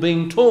temple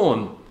being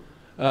torn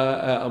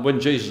when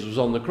Jesus was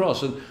on the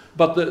cross.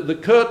 But the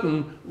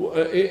curtain,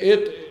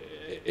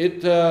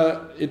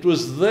 it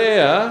was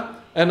there,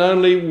 and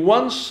only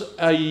once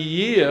a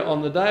year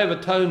on the Day of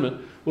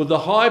Atonement would the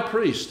high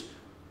priest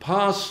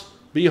pass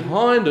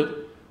behind it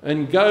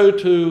and go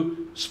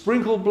to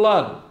sprinkle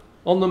blood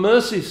on the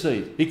mercy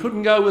seat. He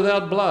couldn't go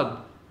without blood,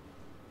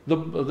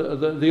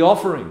 the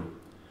offering.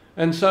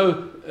 And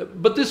so,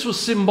 but this was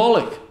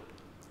symbolic.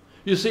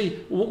 You see,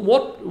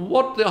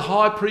 what the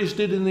high priest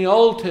did in the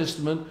Old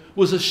Testament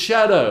was a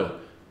shadow.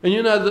 And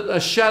you know that a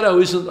shadow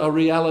isn't a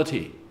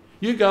reality.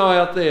 You go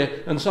out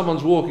there and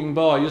someone's walking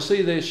by, you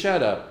see their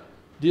shadow.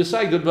 Do you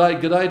say good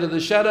day to the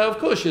shadow? Of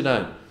course you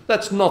don't.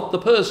 That's not the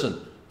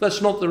person.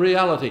 That's not the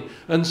reality.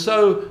 And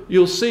so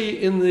you'll see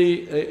in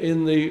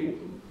the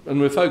and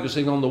we're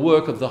focusing on the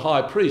work of the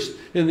high priest.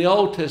 In the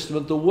Old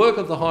Testament, the work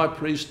of the high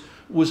priest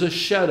was a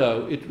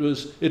shadow. It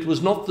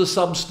was not the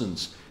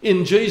substance.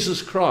 In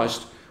Jesus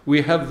Christ,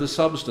 we have the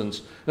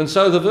substance. And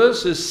so the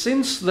verse says,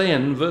 "Since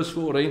then," verse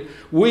 14,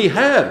 we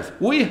have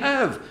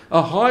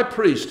a high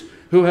priest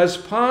who has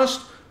passed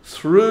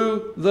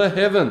through the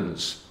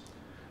heavens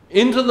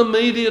into the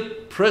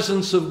immediate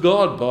presence of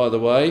God, by the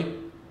way,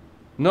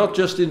 not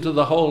just into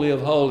the Holy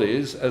of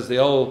Holies, as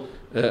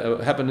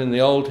happened in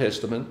the Old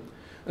Testament.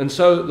 And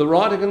so the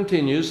writer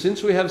continues,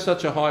 "Since we have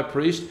such a high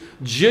priest,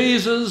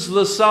 Jesus,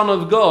 the Son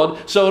of God,"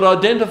 so it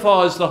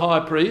identifies the high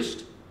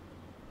priest.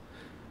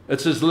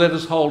 It says, "Let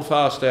us hold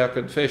fast our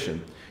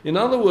confession." In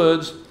other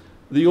words,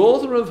 the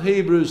author of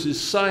Hebrews is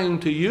saying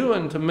to you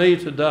and to me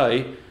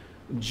today,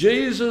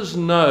 Jesus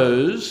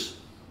knows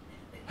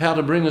how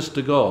to bring us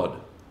to God.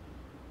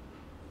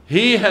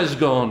 He has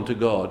gone to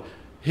God.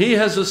 He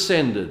has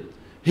ascended.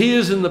 He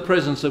is in the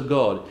presence of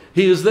God.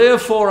 He is there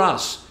for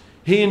us.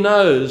 He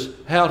knows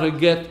how to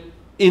get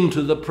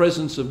into the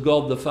presence of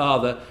God the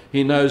Father.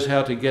 He knows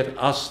how to get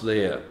us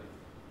there.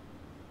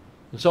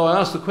 And so I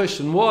ask the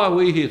question, why are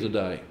we here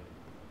today?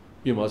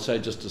 You might say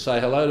just to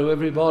say hello to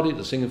everybody,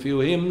 to sing a few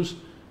hymns,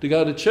 to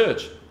go to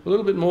church. A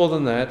little bit more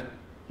than that.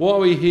 Why are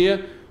we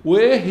here?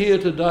 We're here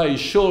today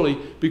surely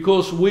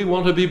because we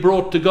want to be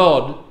brought to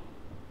God.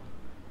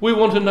 We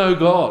want to know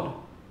God.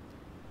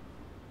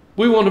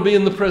 We want to be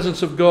in the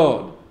presence of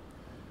God.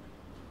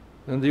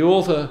 And the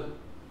author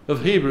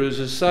of Hebrews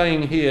is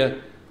saying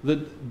here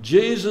that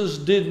Jesus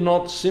did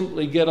not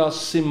simply get us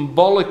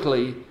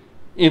symbolically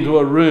into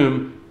a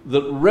room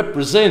that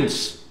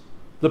represents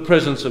the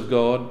presence of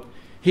God.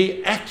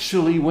 He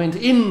actually went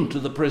into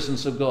the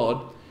presence of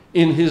God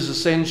in his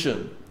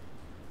ascension.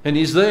 And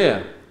he's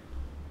there.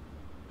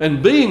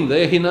 And being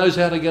there, he knows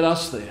how to get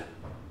us there.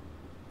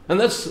 And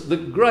that's the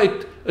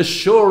great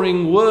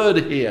assuring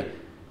word here.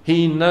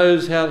 He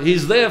knows how,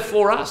 he's there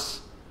for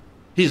us.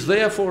 He's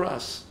there for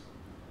us.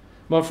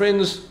 My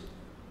friends,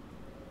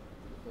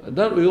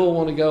 don't we all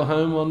want to go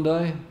home one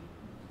day?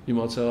 You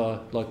might say, oh,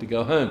 I'd like to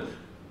go home.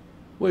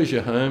 Where's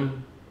your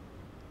home?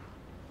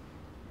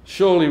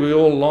 Surely we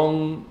all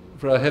long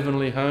for our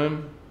heavenly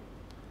home.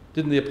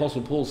 Didn't the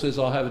Apostle Paul says,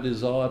 I have a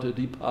desire to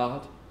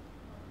depart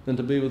than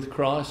to be with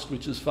Christ,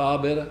 which is far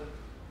better.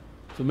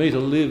 For me to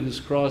live is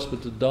Christ,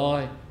 but to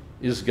die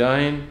is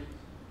gain.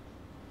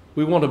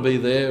 We want to be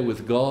there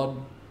with God.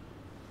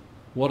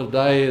 What a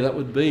day that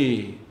would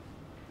be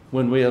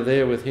when we are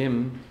there with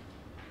him.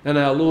 And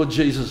our Lord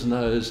Jesus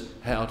knows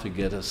how to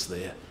get us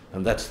there.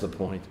 And that's the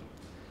point.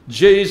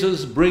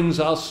 Jesus brings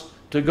us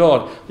to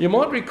God. You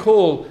might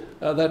recall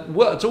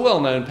it's a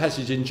well-known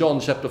passage in John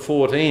chapter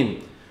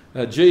 14.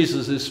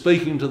 Jesus is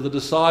speaking to the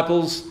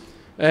disciples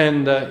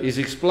and he's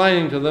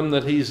explaining to them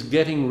that he's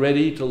getting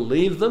ready to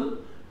leave them.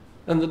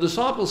 And the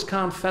disciples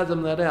can't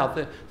fathom that out.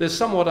 They're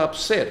somewhat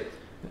upset.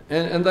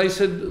 And they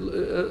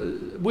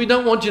said, we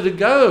don't want you to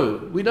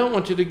go. We don't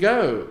want you to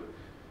go.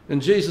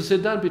 And Jesus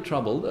said, don't be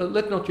troubled.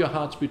 Let not your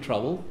hearts be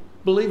troubled.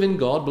 Believe in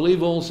God,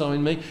 believe also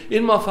in me.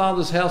 In my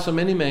Father's house are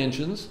many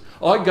mansions.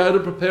 I go to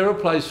prepare a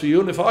place for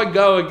you, and if I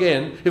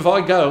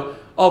go,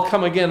 I'll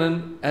come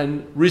again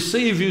and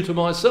receive you to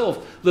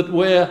myself, that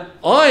where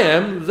I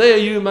am, there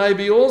you may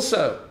be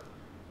also.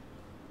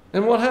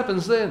 And what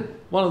happens then?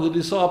 One of the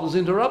disciples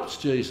interrupts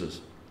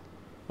Jesus.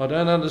 I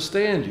don't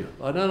understand you.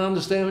 I don't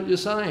understand what you're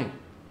saying.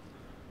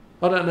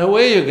 I don't know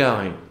where you're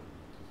going.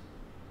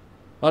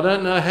 I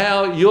don't know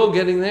how you're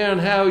getting there and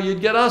how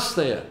you'd get us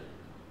there.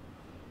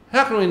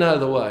 How can we know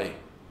the way?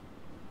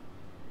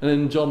 And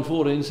in John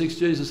 14:6,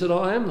 Jesus said,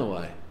 I am the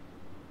way.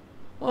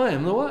 I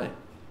am the way.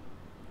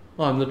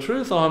 I'm the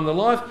truth, I'm the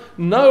life.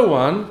 No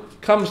one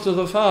comes to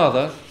the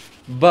Father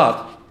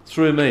but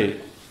through me.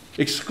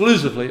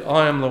 Exclusively,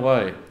 I am the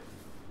way.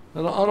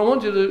 And I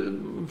want you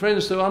to,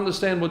 friends, to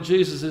understand what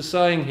Jesus is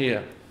saying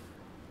here.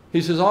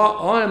 He says,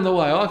 I am the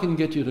way. I can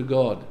get you to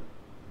God.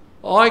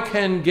 I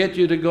can get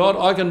you to God.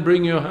 I can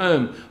bring you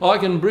home. I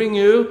can bring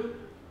you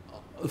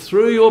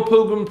through your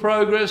pilgrim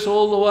progress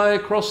all the way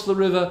across the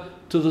river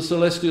to the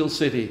celestial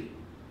city,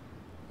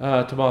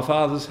 to my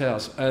Father's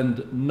house,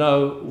 and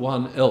no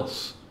one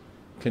else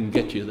can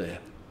get you there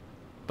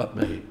but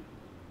me,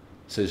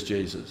 says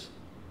Jesus.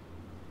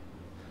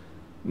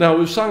 Now,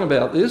 we've sung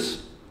about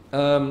this.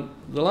 The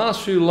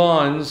last few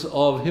lines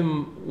of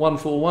hymn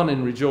 141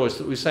 in Rejoice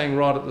that we sang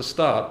right at the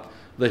start,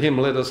 the hymn,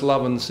 Let Us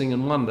Love and Sing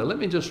and Wonder. Let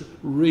me just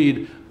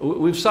read.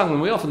 We've sung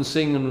them. We often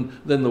sing and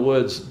then the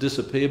words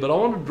disappear, but I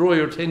want to draw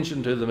your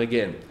attention to them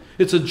again.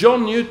 It's a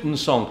John Newton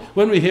song.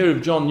 When we hear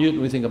of John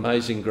Newton, we think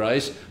Amazing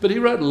Grace, but he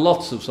wrote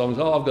lots of songs.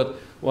 I've got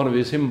one of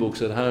his hymn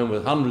books at home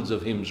with hundreds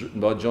of hymns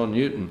written by John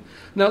Newton.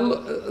 Now,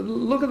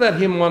 look at that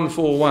hymn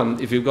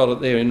 141, if you've got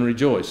it there in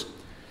Rejoice.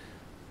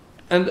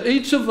 And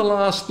each of the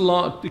last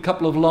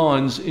couple of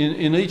lines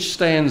in each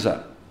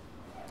stanza,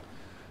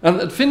 and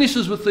it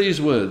finishes with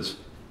these words,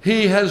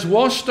 He has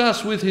washed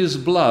us with his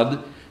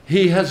blood,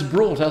 he has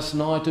brought us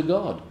nigh to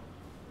God.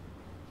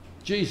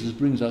 Jesus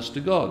brings us to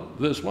God,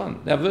 verse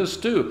 1. Now verse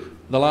 2,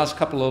 the last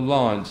couple of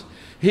lines.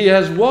 He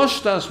has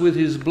washed us with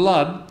his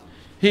blood,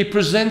 he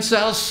presents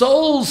our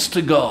souls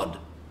to God.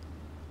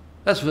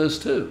 That's verse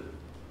 2.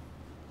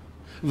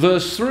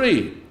 Verse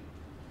 3,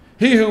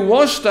 he who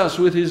washed us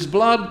with his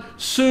blood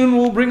soon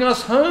will bring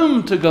us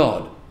home to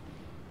God.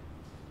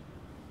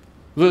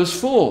 Verse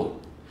 4,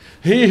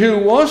 he who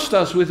washed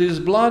us with his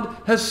blood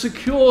has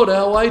secured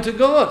our way to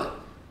God.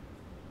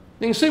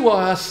 You can see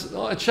why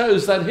I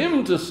chose that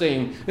hymn to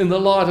sing in the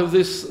light of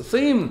this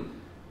theme.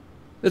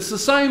 It's the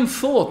same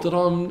thought that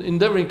I'm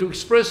endeavouring to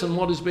express and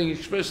what is being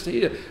expressed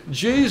here.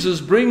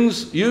 Jesus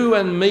brings you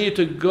and me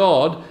to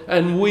God,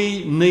 and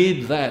we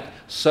need that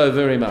so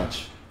very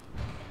much.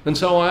 And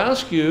so I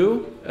ask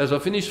you, as I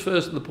finish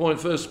first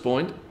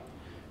point,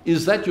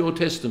 is that your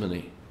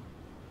testimony?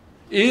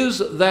 Is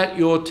that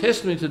your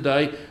testimony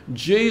today?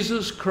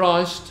 Jesus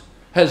Christ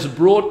has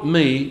brought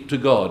me to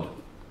God.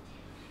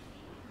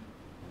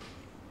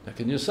 Now,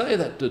 can you say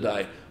that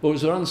today? Or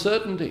is there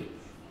uncertainty?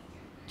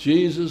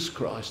 Jesus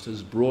Christ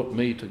has brought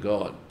me to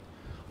God.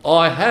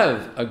 I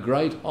have a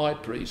great high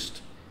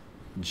priest,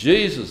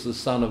 Jesus, the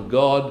Son of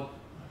God,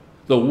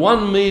 the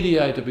one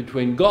mediator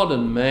between God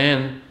and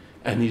man,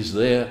 and he's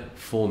there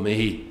for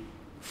me,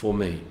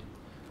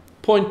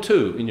 Point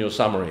 2 in your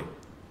summary.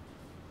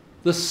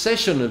 The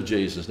session of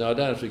Jesus. Now, I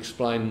don't have to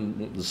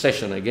explain the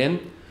session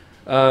again.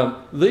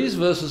 These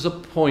verses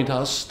point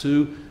us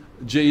to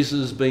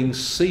Jesus being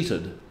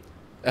seated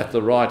at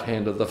the right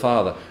hand of the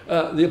Father.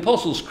 The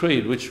Apostles'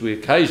 Creed, which we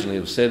occasionally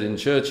have said in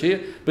church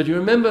here, but you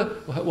remember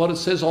what it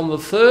says, on the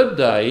third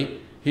day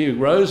he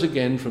rose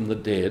again from the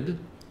dead,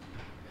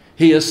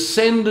 he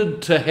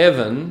ascended to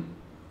heaven,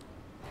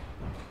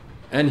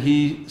 and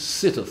he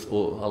sitteth,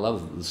 or I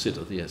love the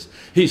sitteth, yes,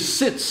 he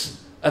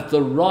sits at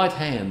the right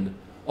hand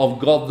of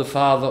God the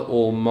Father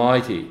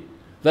Almighty.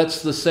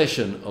 That's the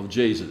session of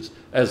Jesus,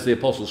 as the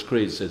Apostles'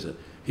 Creed says it.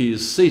 He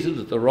is seated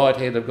at the right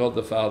hand of God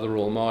the Father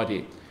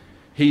Almighty.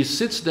 He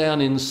sits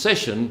down in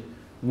session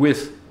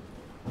with,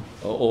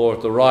 or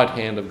at the right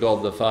hand of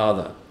God the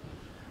Father.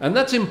 And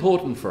that's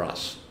important for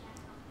us.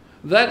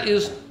 That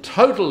is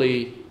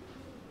totally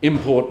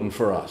important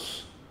for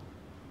us.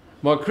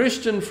 My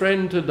Christian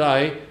friend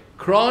today,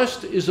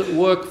 Christ is at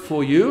work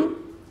for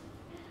you.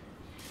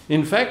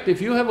 In fact,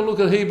 if you have a look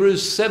at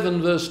Hebrews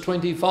 7 verse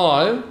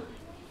 25,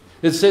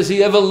 it says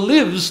he ever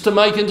lives to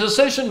make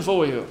intercession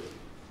for you.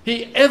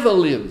 He ever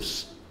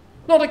lives.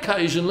 Not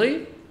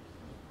occasionally.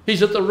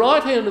 He's at the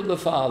right hand of the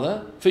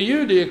Father for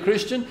you, dear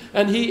Christian,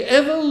 and he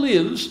ever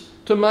lives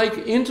to make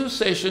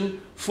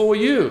intercession for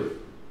you.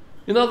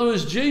 In other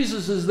words,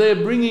 Jesus is there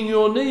bringing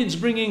your needs,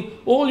 bringing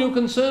all your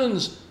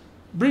concerns,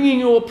 bringing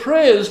your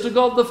prayers to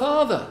God the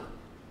Father.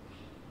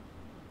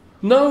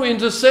 No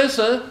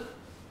intercessor,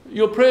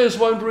 your prayers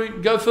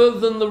won't go further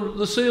than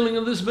the ceiling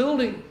of this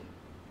building.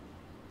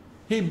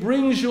 He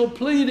brings your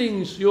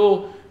pleadings,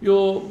 your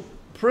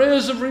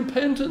prayers of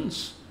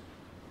repentance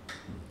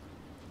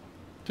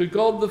to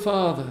God the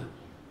Father.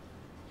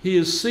 He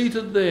is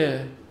seated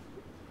there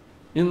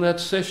in that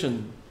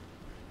session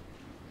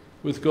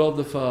with God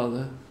the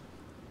Father.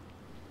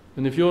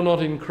 And if you're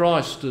not in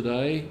Christ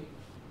today,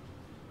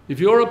 if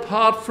you're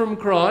apart from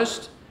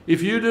Christ,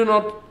 if you do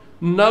not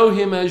know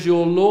him as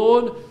your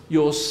Lord,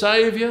 your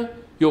Saviour,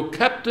 your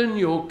Captain,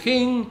 your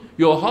King,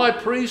 your High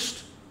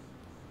Priest,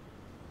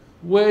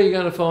 where are you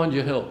going to find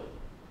your help?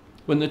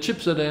 When the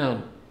chips are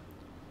down,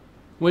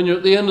 when you're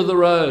at the end of the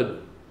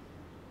road,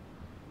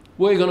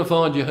 where are you going to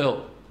find your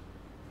help?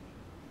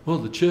 Well,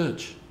 the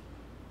church,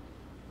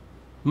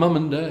 mum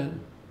and dad,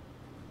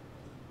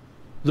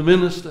 the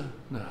minister.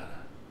 No.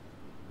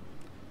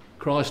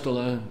 Christ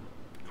alone.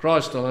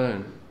 Christ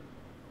alone.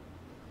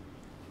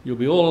 You'll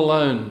be all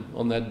alone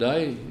on that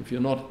day if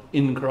you're not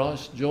in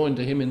Christ, joined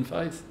to him in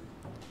faith.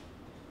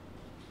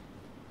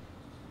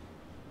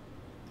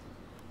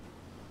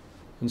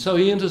 And so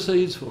he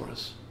intercedes for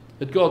us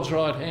at God's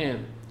right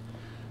hand.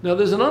 Now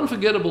there's an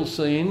unforgettable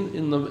scene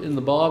in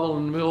the Bible,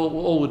 and we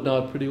all would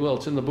know it pretty well.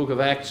 It's in the book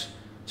of Acts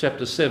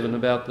chapter 7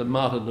 about the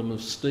martyrdom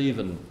of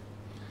Stephen.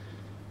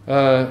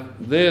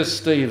 There's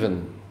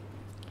Stephen.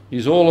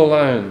 He's all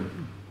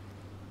alone.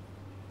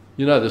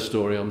 You know the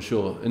story, I'm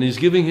sure. And he's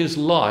giving his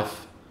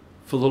life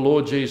for the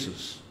Lord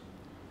Jesus.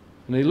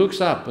 And he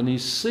looks up and he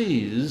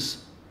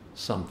sees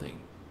something.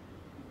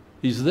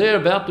 He's there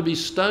about to be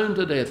stoned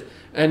to death,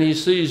 and he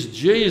sees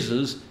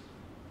Jesus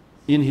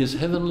in his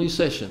heavenly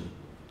session.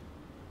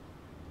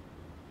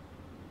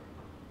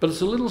 But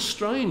it's a little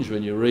strange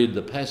when you read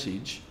the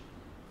passage.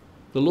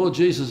 The Lord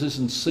Jesus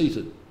isn't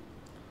seated.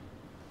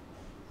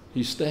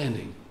 He's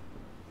standing.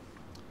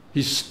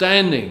 He's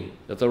standing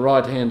at the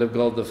right hand of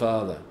God the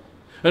Father.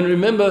 And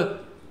remember,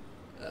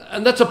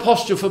 and that's a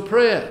posture for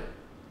prayer.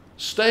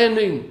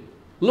 Standing,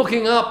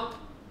 looking up,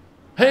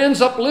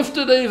 hands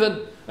uplifted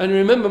even. And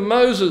remember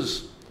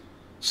Moses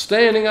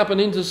standing up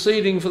and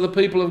interceding for the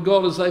people of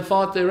God as they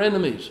fight their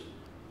enemies.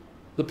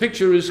 The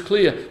picture is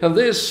clear. And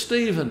there's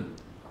Stephen.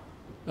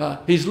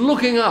 He's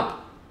looking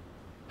up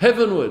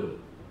heavenward,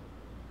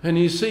 and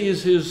he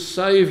sees his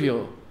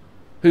Saviour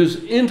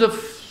who's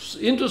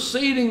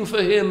interceding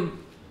for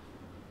him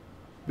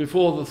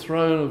before the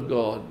throne of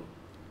God.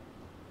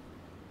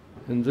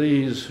 And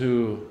these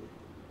who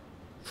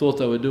thought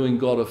they were doing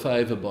God a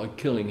favour by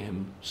killing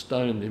him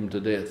stoned him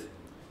to death.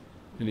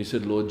 And he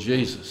said, Lord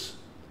Jesus,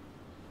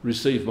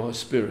 receive my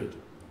spirit.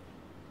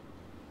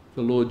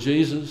 The Lord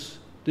Jesus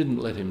didn't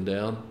let him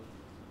down.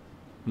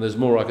 And there's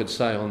more I could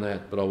say on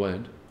that, but I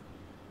won't.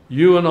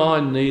 You and I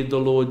need the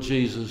Lord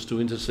Jesus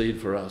to intercede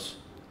for us.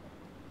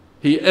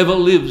 He ever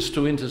lives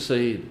to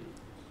intercede.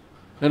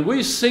 And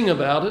we sing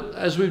about it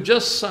as we've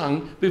just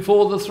sung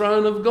before the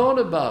throne of God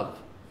above.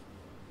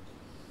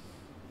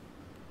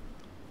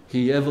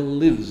 He ever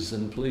lives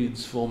and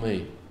pleads for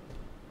me.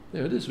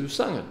 There it is, we've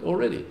sung it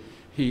already.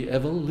 He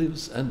ever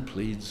lives and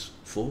pleads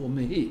for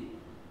me.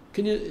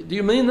 Do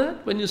you mean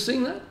that when you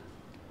sing that?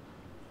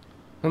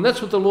 And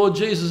that's what the Lord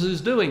Jesus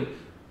is doing.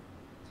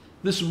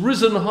 This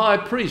risen high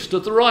priest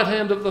at the right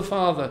hand of the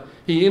Father,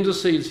 he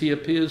intercedes, he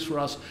appears for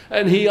us,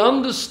 and he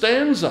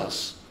understands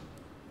us.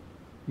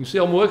 You see,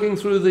 I'm working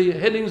through the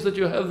headings that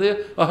you have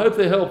there. I hope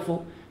they're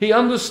helpful. He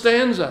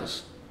understands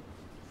us.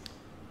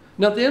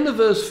 Now, at the end of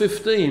verse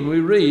 15,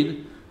 we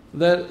read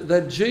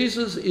that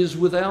Jesus is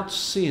without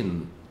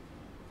sin.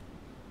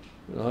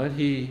 Right?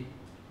 He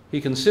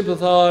can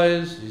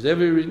sympathise. He's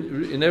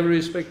in every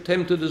respect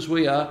tempted as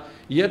we are,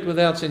 yet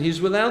without sin. He's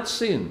without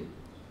sin.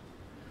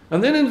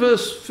 And then in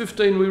verse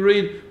 15 we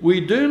read, we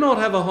do not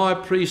have a high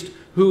priest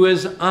who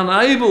is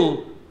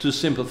unable to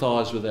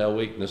sympathise with our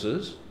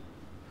weaknesses,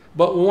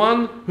 but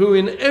one who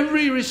in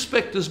every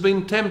respect has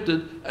been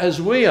tempted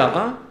as we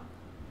are.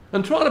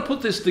 And try to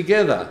put this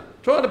together.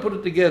 Try to put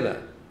it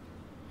together.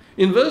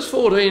 In verse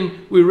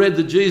 14 we read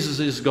that Jesus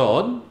is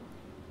God.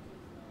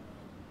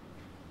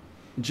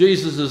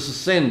 Jesus has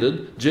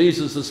ascended.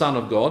 Jesus the Son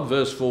of God,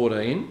 verse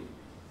 14.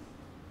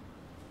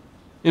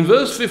 In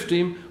verse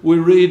 15, we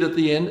read at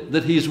the end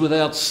that he's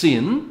without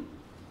sin.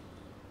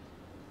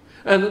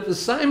 And at the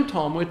same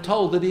time, we're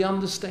told that he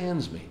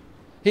understands me.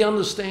 He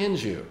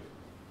understands you.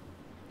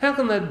 How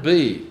can that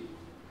be?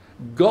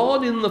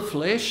 God in the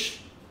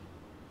flesh,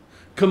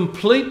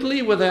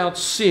 completely without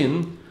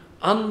sin,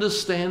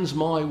 understands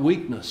my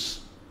weakness.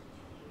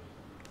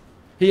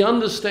 He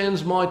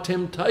understands my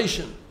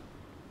temptation.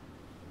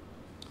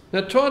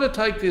 Now try to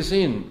take this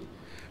in.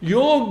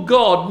 Your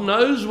God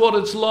knows what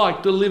it's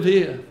like to live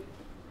here.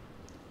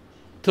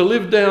 To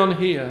live down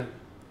here.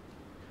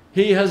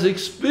 He has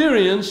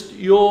experienced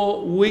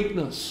your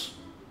weakness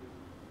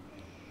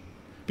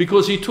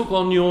because he took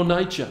on your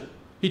nature.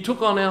 He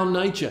took on our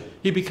nature.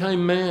 He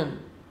became man.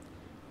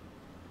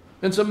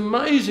 And it's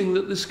amazing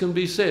that this can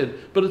be said,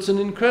 but it's an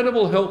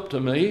incredible help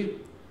to me.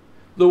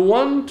 The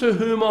one to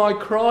whom I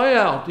cry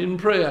out in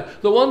prayer,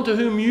 the one to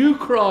whom you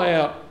cry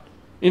out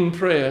in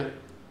prayer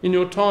in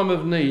your time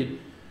of need,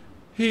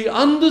 he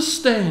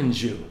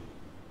understands you.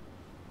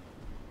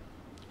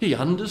 He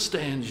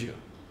understands you.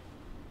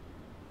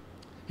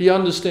 He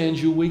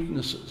understands your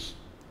weaknesses.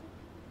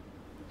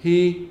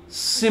 He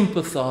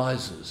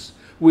sympathises.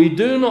 We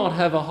do not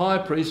have a high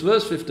priest,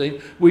 verse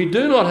 15, we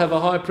do not have a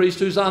high priest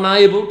who's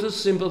unable to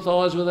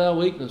sympathise with our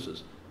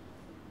weaknesses.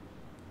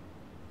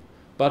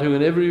 but who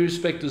in every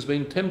respect has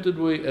been tempted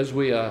as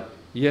we are,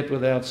 yet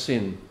without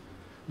sin.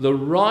 The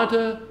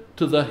writer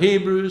to the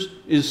Hebrews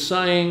is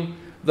saying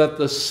that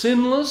the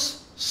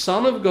sinless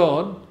Son of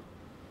God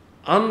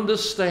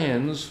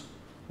understands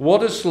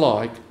what it's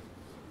like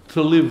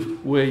to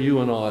live where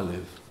you and I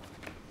live.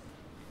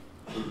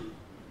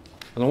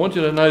 And I want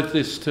you to note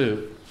this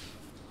too.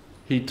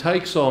 He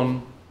takes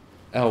on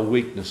our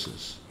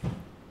weaknesses.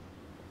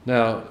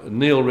 Now,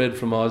 Neil read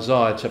from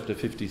Isaiah chapter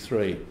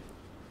 53,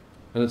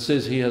 and it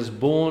says, he has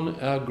borne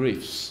our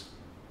griefs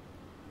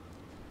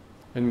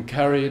and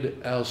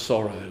carried our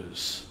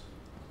sorrows.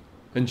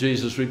 And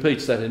Jesus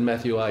repeats that in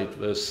Matthew 8,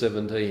 verse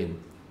 17.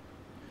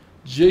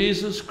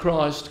 Jesus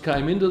Christ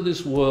came into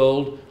this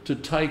world to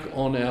take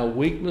on our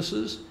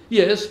weaknesses.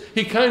 Yes,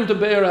 he came to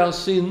bear our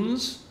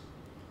sins,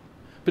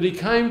 but he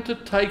came to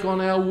take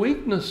on our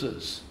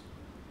weaknesses.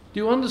 Do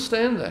you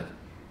understand that?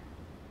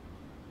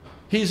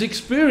 He's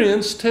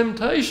experienced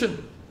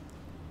temptation.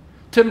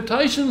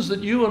 Temptations that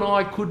you and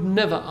I could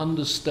never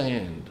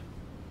understand.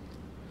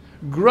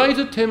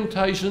 Greater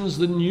temptations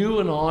than you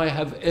and I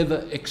have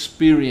ever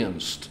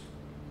experienced.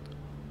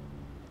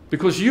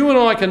 Because you and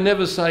I can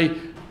never say,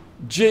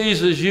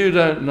 Jesus, you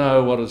don't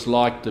know what it's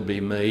like to be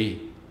me.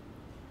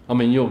 I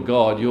mean, you're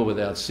God, you're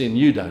without sin,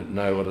 you don't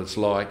know what it's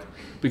like.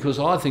 Because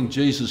I think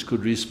Jesus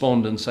could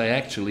respond and say,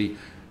 actually,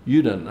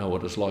 you don't know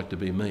what it's like to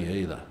be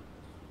me either.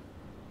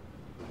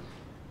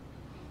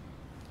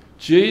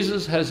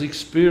 Jesus has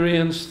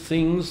experienced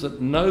things that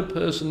no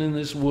person in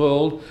this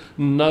world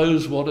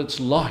knows what it's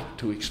like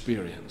to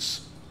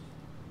experience.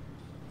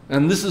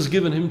 And this has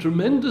given him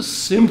tremendous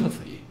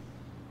sympathy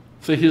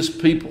for his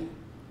people.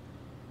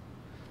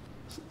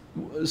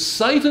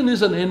 Satan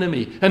is an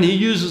enemy, and he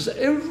uses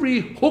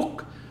every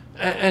hook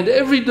and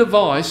every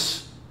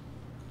device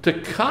to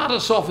cart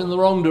us off in the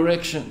wrong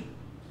direction.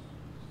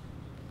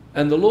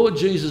 And the Lord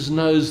Jesus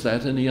knows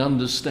that, and he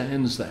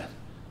understands that.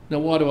 Now,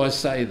 why do I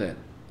say that?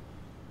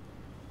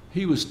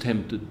 He was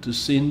tempted to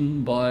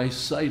sin by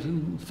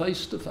Satan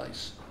face to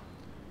face.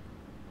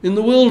 In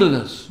the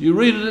wilderness, you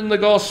read it in the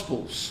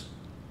Gospels.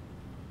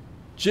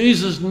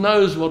 Jesus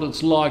knows what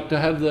it's like to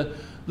have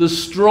the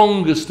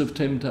strongest of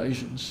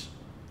temptations.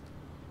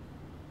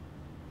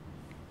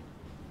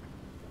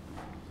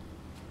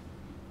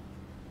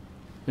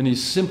 And he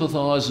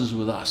sympathises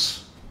with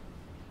us.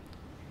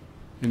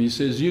 And he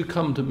says, you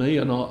come to me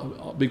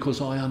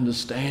because I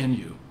understand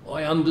you.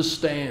 I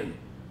understand.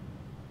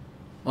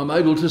 I'm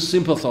able to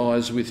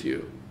sympathise with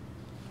you.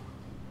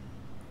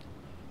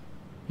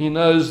 He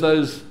knows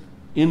those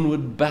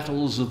inward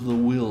battles of the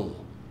will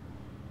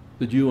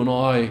that you and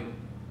I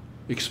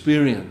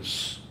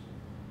experience.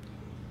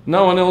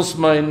 No one else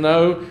may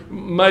know.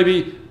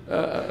 Maybe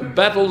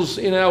battles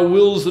in our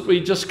wills that we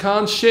just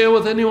can't share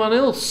with anyone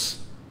else.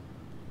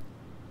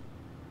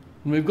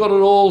 And we've got it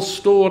all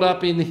stored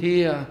up in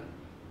here.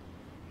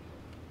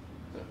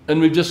 And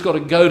we've just got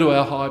to go to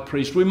our high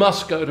priest. We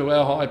must go to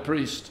our high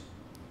priest.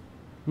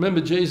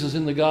 Remember Jesus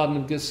in the Garden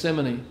of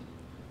Gethsemane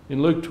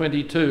in Luke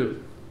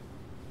 22.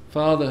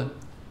 Father,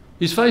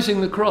 he's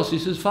facing the cross. He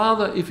says,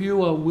 Father, if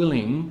you are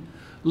willing,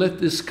 let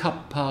this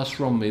cup pass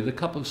from me, the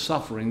cup of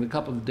suffering, the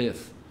cup of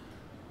death.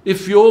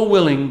 If you're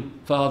willing,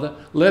 Father,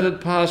 let it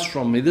pass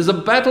from me. There's a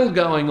battle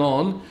going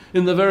on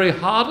in the very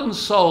heart and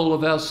soul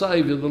of our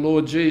Saviour, the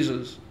Lord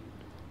Jesus.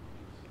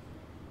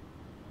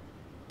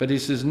 But he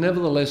says,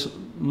 nevertheless,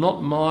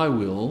 not my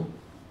will,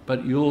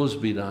 but yours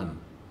be done.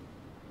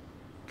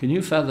 Can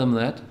you fathom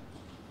that?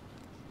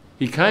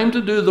 He came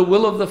to do the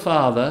will of the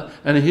Father,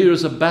 and here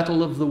is a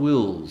battle of the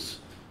wills.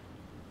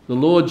 The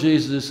Lord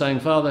Jesus is saying,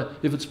 Father,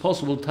 if it's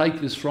possible, take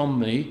this from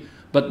me,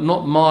 but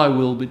not my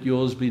will, but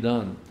yours be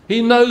done.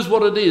 He knows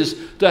what it is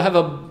to have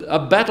a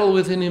battle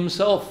within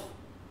himself,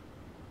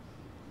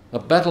 a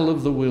battle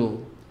of the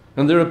will.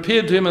 And there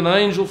appeared to him an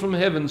angel from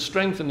heaven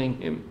strengthening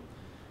him.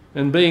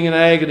 And being in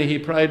agony, he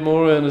prayed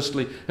more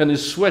earnestly, and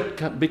his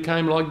sweat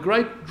became like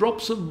great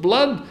drops of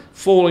blood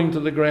falling to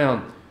the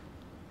ground.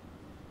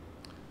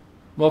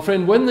 My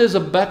friend, when there's a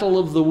battle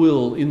of the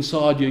will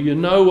inside you, you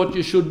know what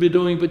you should be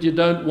doing, but you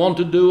don't want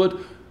to do it,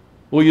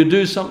 or you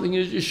do something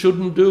you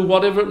shouldn't do,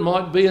 whatever it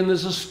might be, and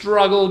there's a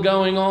struggle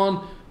going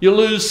on, you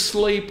lose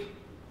sleep,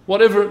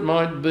 whatever it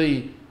might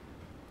be.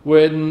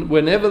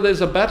 Whenever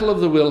there's a battle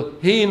of the will,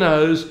 he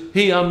knows,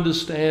 he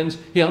understands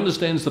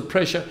the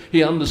pressure,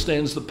 he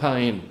understands the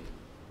pain.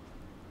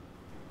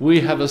 We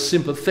have a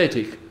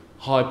sympathetic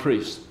high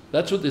priest.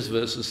 That's what this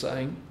verse is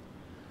saying.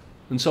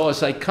 And so I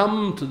say,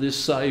 come to this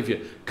Saviour,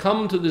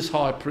 come to this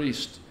high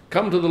priest,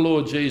 come to the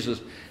Lord Jesus.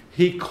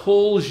 He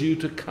calls you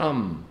to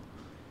come.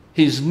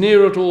 He's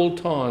near at all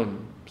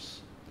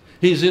times.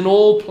 He's in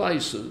all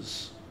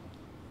places.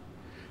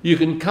 You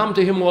can come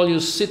to him while you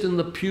sit in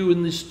the pew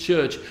in this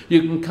church.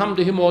 You can come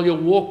to him while you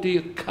walk to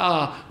your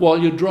car, while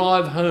you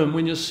drive home,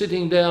 when you're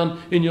sitting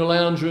down in your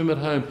lounge room at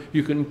home.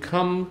 You can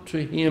come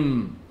to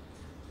him.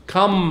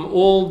 Come,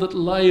 all that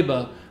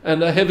labour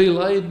and are heavy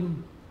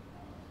laden,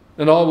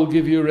 and I will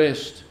give you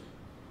rest.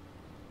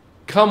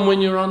 Come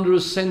when you're under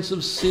a sense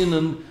of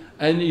sin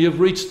and you've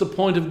reached the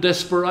point of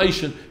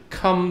desperation.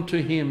 Come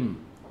to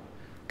him.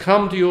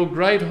 come to your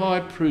great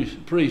high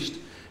priest.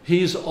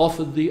 He's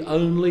offered the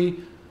only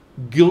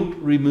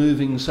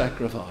guilt-removing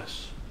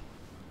sacrifice.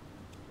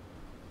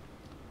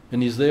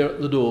 And he's there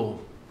at the door.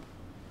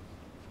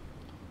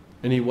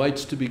 And he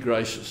waits to be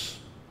gracious.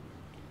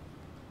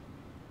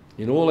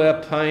 In all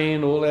our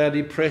pain, all our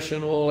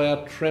depression, all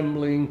our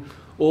trembling,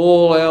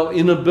 all our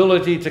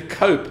inability to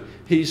cope,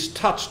 he's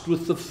touched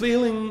with the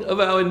feeling of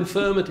our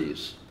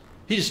infirmities.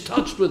 He's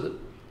touched with it.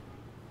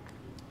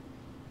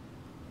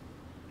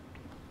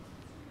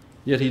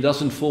 Yet he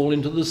doesn't fall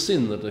into the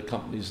sin that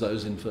accompanies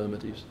those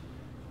infirmities,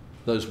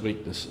 those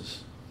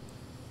weaknesses.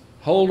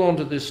 Hold on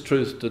to this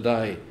truth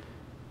today,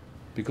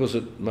 because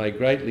it may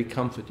greatly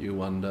comfort you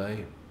one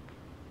day.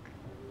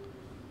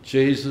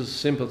 Jesus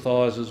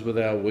sympathises with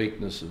our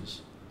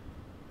weaknesses.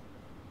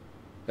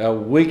 Our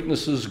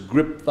weaknesses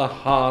grip the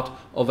heart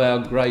of our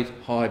great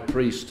high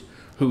priest,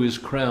 who is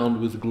crowned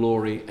with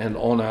glory and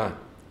honour.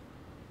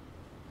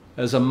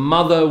 As a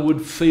mother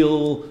would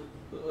feel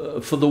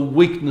for the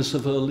weakness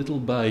of her little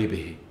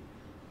baby,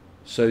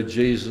 so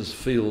Jesus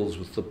feels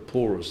with the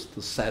poorest,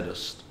 the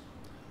saddest,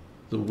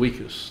 the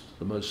weakest,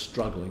 the most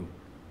struggling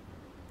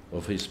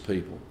of his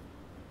people.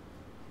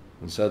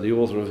 And so the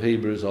author of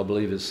Hebrews, I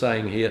believe, is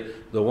saying here,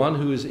 the one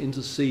who is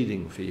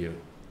interceding for you,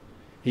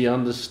 he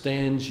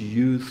understands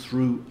you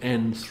through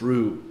and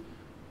through.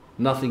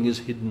 Nothing is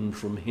hidden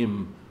from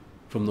him,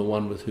 from the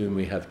one with whom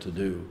we have to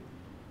do.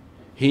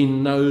 He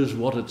knows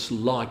what it's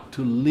like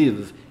to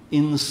live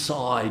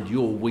inside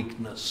your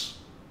weakness.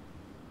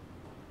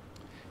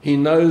 He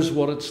knows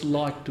what it's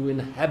like to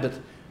inhabit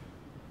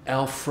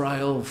our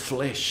frail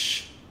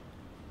flesh.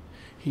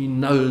 He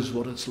knows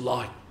what it's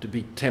like to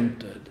be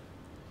tempted.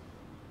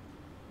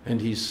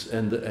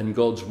 And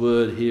God's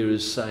word here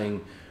is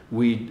saying,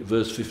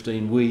 verse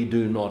 15, we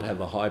do not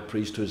have a high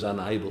priest who is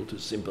unable to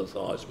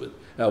sympathise with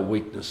our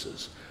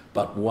weaknesses,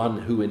 but one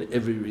who in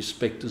every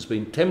respect has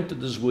been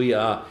tempted as we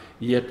are,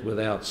 yet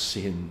without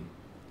sin.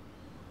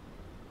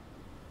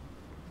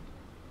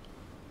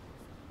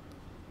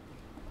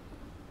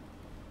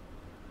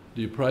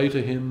 Do you pray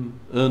to him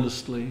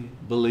earnestly,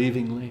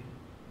 believingly?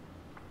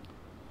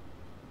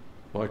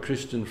 My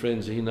Christian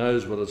friends, he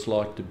knows what it's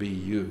like to be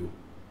you.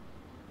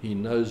 He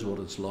knows what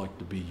it's like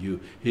to be you.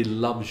 He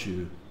loves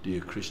you, dear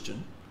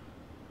Christian,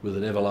 with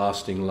an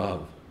everlasting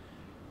love.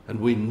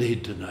 And we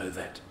need to know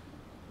that.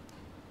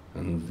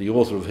 And the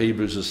author of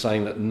Hebrews is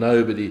saying that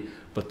nobody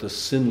but the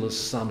sinless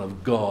Son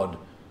of God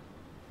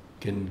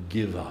can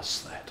give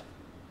us that.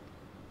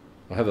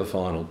 I have a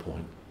final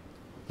point.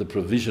 The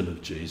provision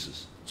of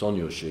Jesus. It's on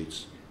your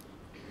sheets.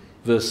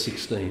 Verse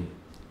 16.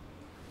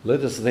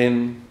 Let us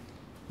then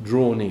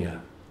draw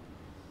near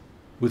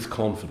with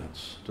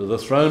confidence to the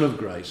throne of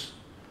grace,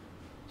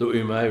 that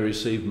we may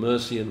receive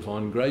mercy and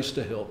find grace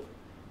to help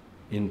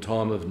in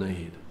time of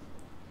need.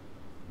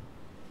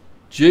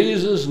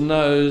 Jesus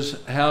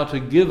knows how to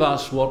give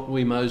us what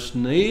we most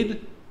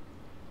need,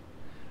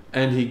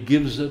 and he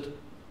gives it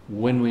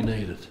when we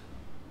need it,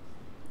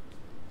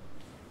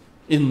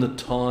 in the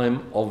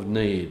time of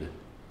need.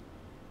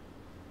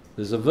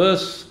 There's a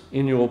verse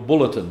in your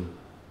bulletin,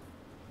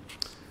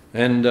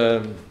 and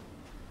I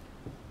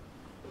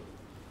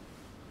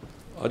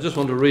just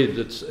want to read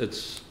it.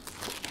 It's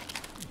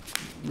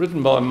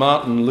written by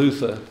Martin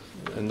Luther,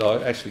 and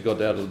I actually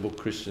got out of the book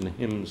Christian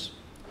Hymns.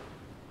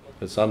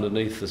 It's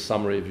underneath the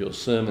summary of your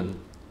sermon.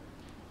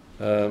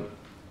 This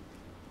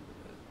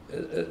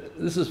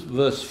is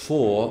verse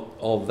 4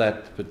 of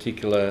that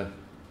particular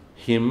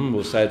hymn.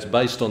 We'll say it's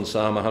based on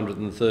Psalm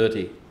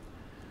 130.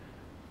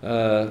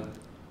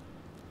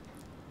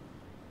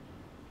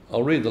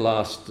 I'll read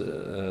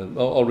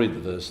I'll read the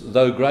verse.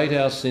 Though great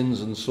our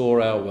sins and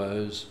sore our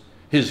woes,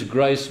 his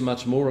grace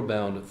much more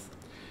aboundeth.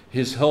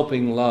 His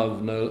helping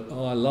love,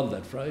 I love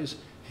that phrase,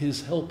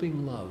 his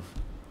helping love.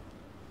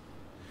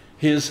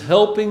 His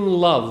helping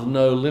love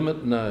no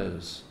limit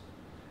knows.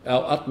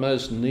 Our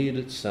utmost need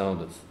it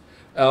soundeth.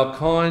 Our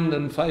kind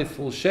and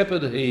faithful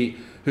shepherd he,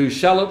 who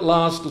shall at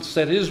last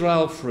set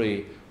Israel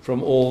free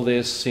from all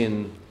their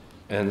sin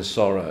and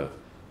sorrow.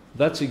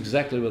 That's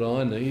exactly what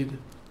I need.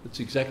 It's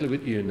exactly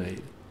what you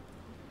need.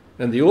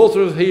 And the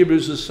author of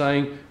Hebrews is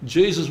saying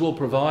Jesus will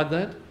provide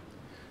that.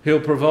 He'll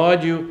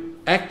provide you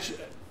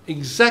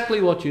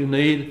exactly what you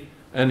need,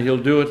 and he'll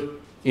do it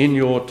in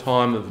your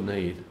time of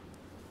need.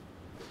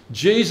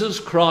 Jesus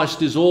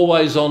Christ is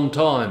always on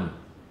time.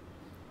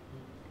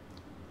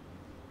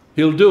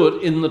 He'll do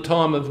it in the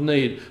time of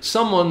need.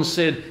 Someone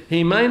said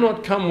he may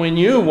not come when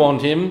you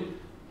want him,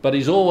 but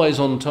he's always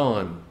on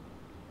time.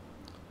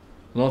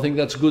 And I think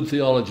that's good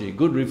theology,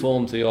 good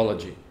Reformed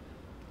theology.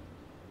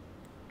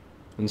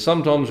 And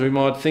sometimes we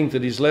might think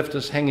that he's left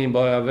us hanging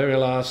by our very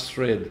last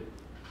thread,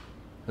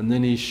 and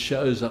then he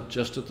shows up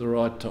just at the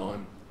right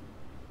time.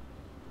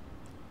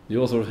 The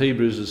author of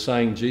Hebrews is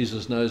saying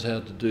Jesus knows how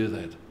to do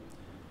that.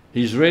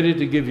 He's ready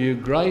to give you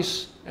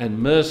grace and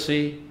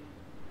mercy,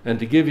 and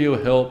to give you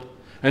help,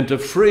 and to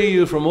free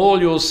you from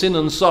all your sin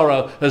and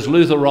sorrow, as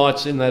Luther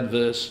writes in that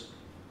verse,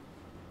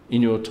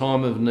 in your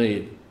time of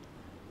need.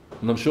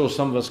 And I'm sure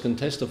some of us can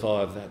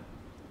testify of that.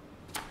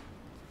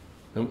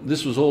 And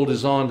this was all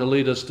designed to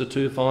lead us to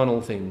two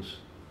final things.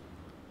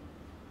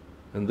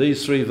 And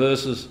these three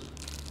verses,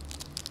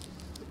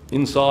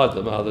 inside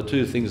them, are the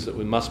two things that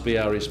must be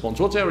our response.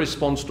 What's our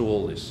response to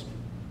all this?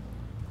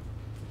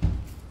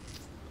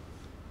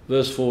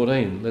 Verse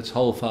 14, let's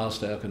hold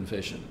fast our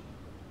confession.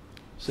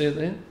 See it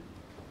there?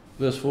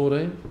 Verse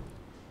 14.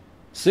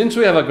 Since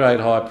we have a great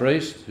high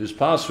priest who's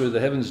passed through the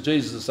heavens,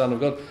 Jesus the Son of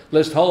God,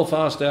 let's hold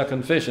fast our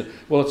confession.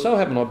 Well, it so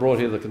happened I brought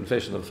here the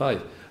confession of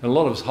faith. And a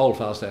lot of us hold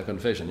fast our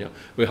confession. You know,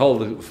 we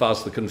hold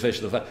fast the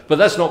confession of faith. But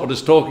that's not what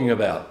it's talking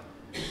about.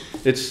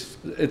 It's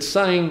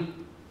saying,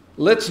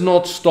 let's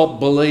not stop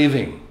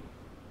believing.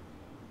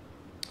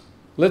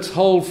 Let's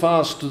hold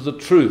fast to the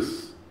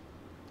truth.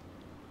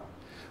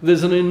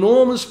 There's an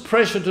enormous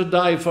pressure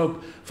today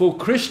for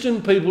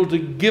Christian people to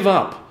give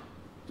up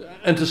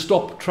and to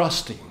stop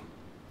trusting.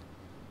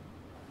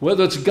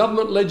 Whether it's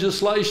government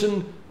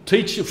legislation,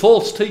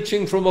 false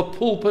teaching from a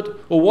pulpit,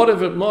 or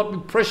whatever it might be,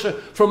 pressure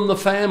from the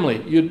family.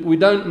 We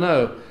don't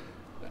know.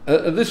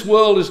 This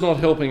world is not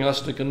helping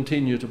us to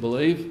continue to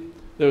believe.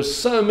 There are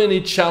so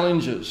many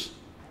challenges.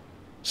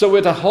 So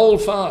we're to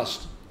hold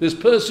fast. There's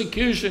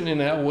persecution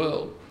in our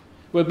world.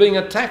 We're being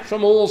attacked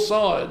from all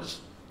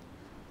sides.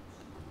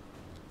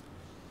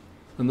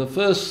 And the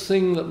first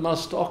thing that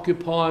must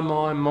occupy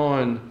my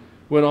mind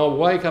when I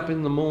wake up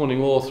in the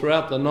morning or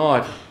throughout the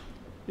night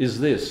is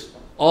this: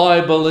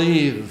 I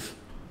believe.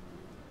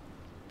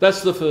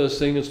 That's the first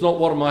thing. It's not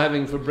what am I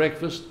having for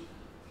breakfast?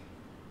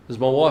 Has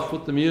my wife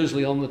put the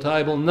muesli on the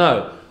table?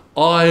 No,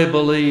 I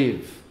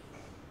believe.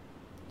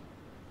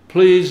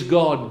 Please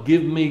God,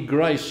 give me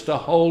grace to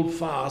hold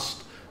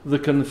fast the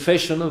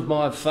confession of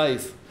my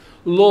faith.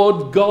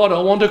 Lord God, I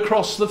want to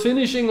cross the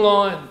finishing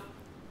line.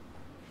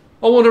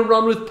 I want to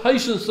run with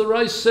patience the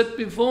race set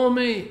before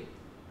me.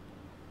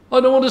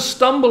 I don't want to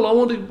stumble. I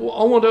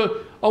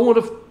want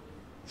to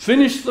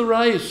finish the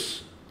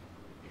race.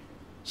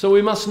 So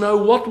we must know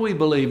what we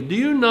believe. Do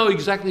you know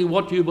exactly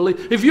what you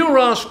believe? If you're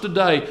asked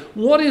today,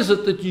 what is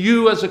it that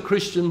you as a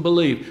Christian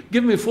believe?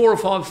 Give me 4 or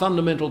 5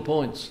 fundamental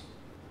points.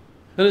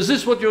 And is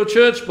this what your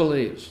church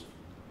believes?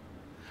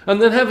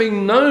 And then,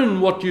 having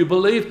known what you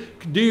believe,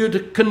 do you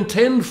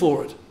contend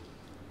for it?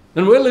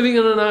 And we're living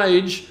in an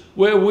age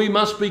where we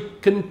must be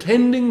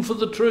contending for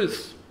the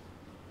truth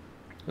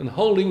and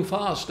holding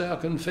fast our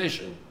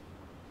confession.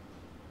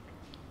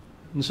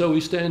 And so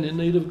we stand in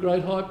need of a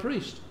great high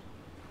priest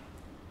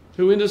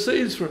who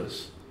intercedes for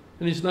us.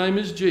 And his name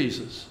is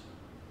Jesus,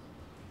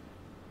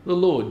 the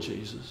Lord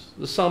Jesus,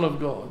 the Son of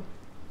God.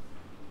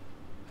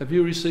 Have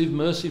you received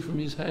mercy from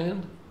his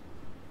hand?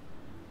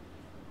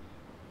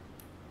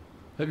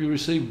 Have you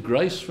received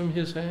grace from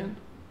his hand?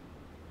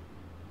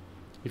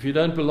 If you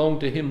don't belong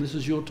to him, this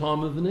is your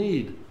time of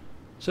need.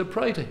 So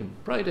pray to him.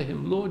 Pray to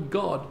him. Lord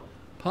God,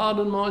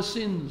 pardon my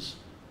sins.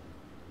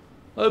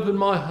 Open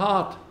my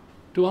heart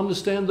to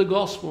understand the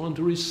gospel and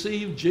to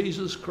receive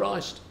Jesus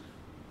Christ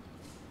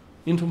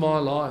into my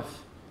life.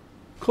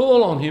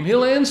 Call on him.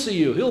 He'll answer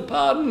you. He'll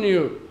pardon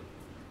you.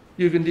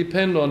 You can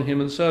depend on him.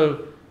 And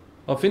so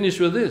I'll finish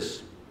with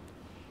this.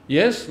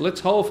 Yes, let's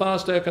hold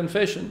fast our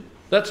confession.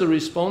 That's a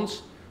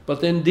response. But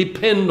then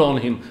depend on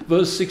him.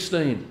 Verse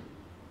 16.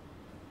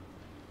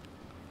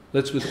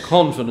 Let's with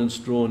confidence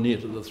draw near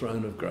to the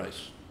throne of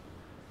grace.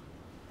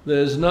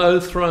 There's no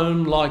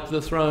throne like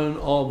the throne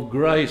of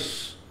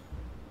grace.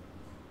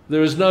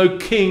 There is no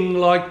king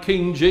like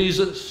King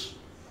Jesus.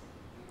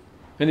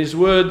 And his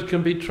word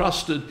can be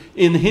trusted.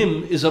 In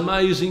him is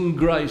amazing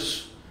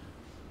grace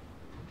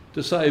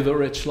to save a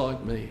wretch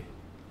like me.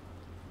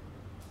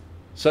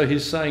 So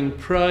he's saying,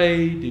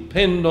 pray,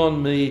 depend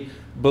on me,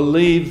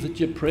 believe that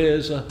your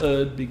prayers are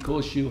heard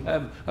because you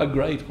have a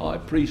great high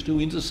priest who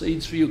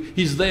intercedes for you.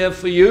 He's there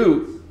for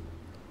you.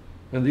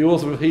 And the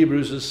author of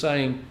Hebrews is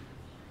saying,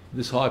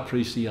 this high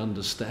priest, he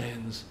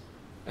understands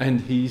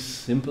and he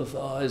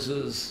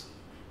sympathizes.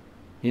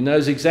 He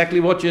knows exactly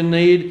what you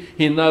need.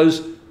 He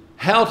knows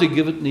how to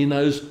give it and he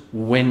knows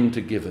when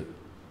to give it.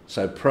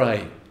 So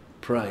pray,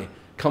 pray.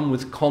 Come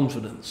with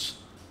confidence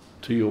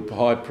to your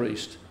high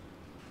priest.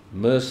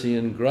 Mercy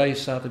and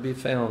grace are to be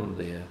found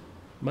there.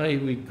 May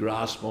we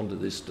grasp onto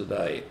this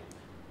today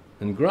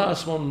and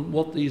grasp on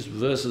what these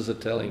verses are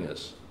telling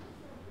us.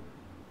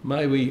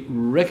 May we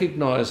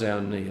recognise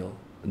our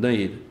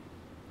need,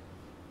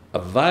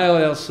 avail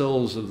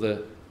ourselves of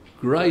the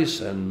grace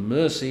and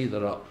mercy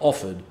that are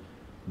offered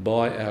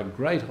by our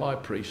great high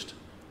priest,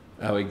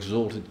 our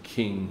exalted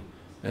King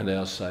and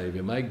our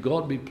Saviour. May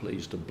God be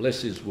pleased to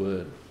bless his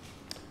word.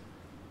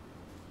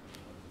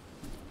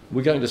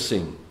 We're going to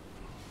sing.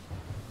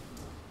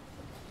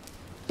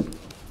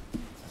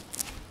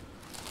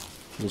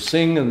 We'll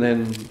sing and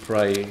then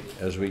pray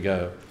as we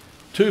go.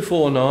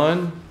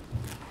 249,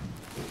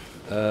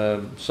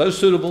 so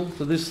suitable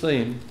to this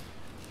theme.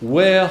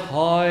 Where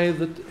high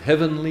the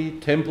heavenly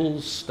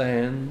temple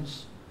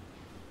stands,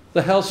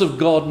 the house of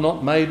God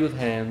not made with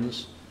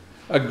hands,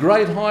 a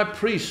great high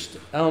priest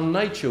our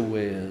nature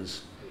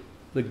wears,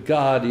 the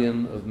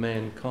guardian of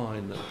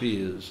mankind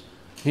appears.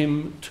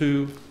 Hymn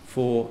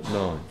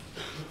 249.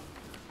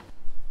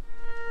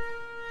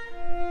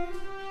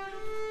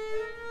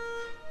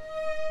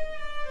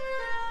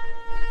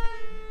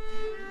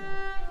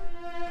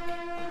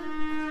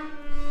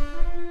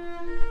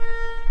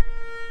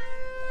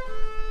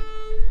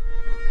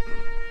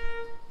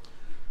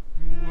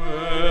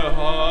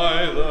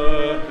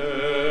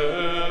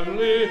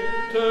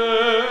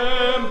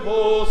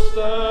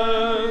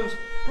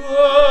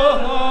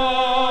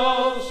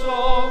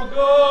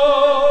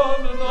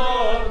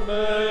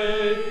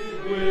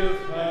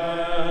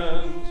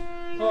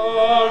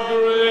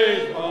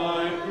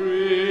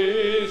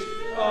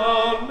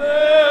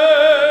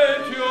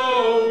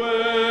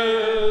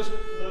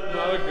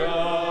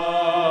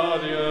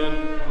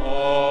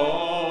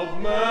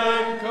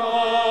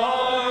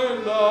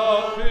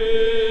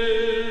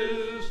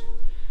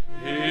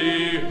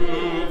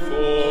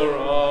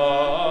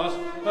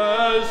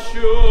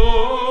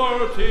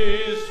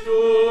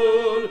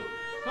 stood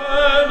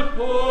and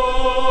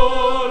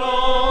poured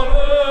on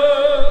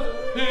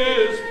earth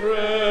his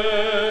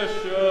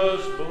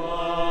precious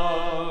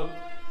blood,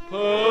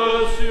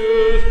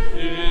 pursues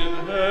in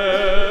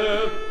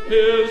heaven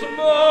his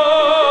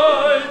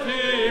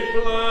mighty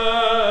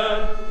plan,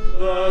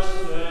 the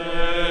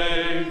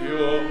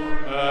Saviour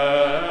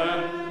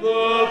and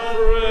the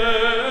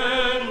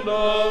friend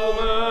of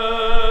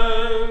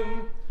man.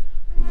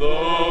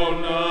 Though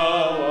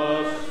now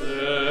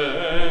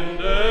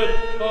ascended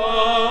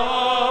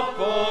up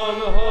on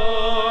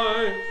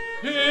high,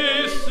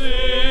 he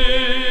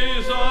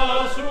sees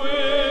us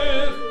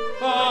with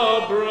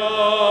our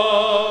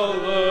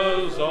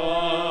brother's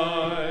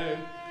eye.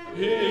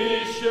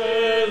 He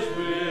shares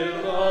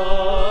with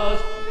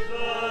us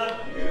that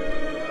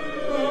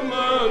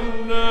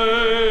human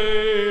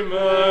name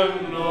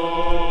and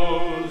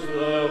knows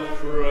the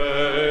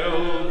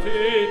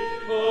frailty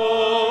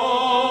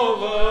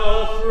of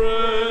our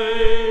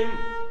frame.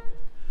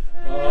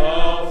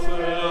 Our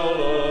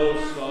fellow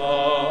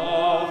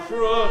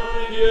sufferer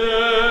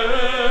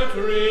yet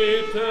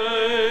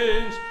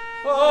retains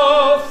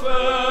our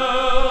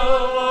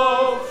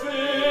fellow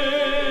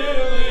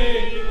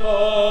feeling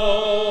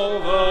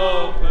of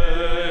our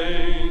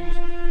pains.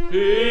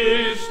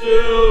 He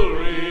still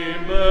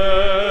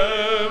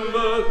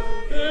remembers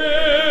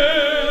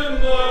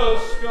in the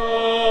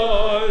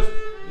skies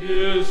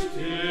his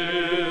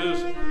tears,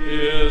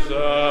 his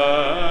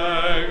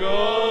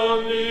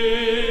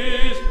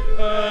agonies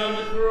and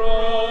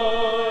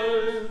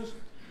cries.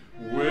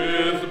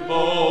 With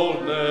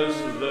boldness,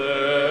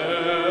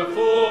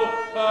 therefore,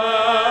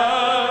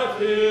 at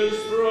his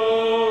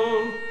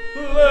throne,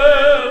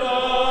 let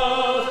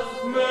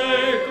us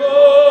make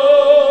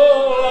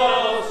all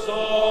our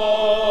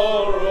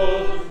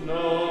sorrows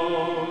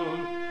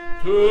known,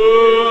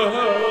 to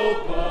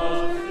help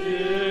us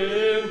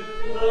in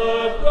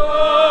the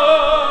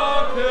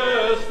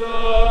darkest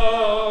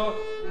hour.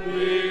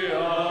 We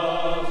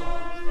ask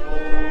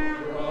for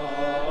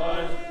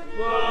Christ,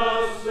 the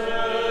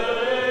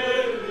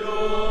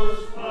Saviour's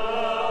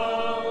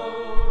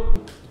power.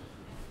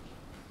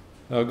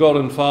 Our God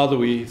and Father,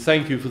 we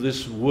thank you for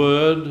this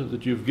word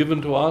that you've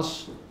given to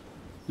us,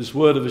 this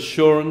word of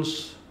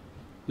assurance,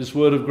 this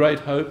word of great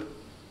hope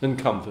and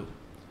comfort.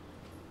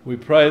 We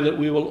pray that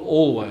we will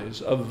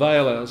always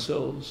avail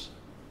ourselves,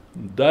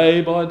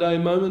 day by day,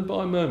 moment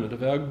by moment,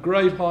 of our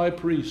great high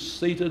priest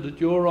seated at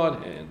your right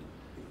hand,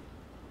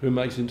 who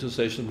makes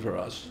intercession for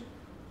us.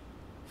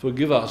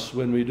 Forgive us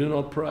when we do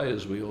not pray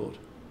as we ought.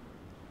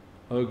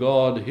 O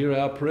God, hear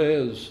our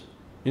prayers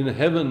in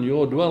heaven,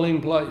 your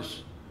dwelling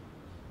place.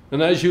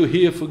 And as you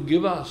hear,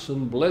 forgive us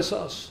and bless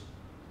us.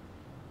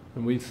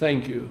 And we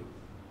thank you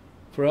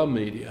for our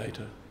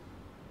mediator.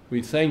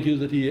 We thank you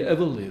that he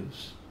ever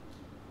lives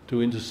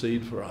to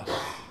intercede for us.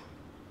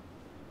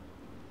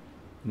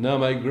 Now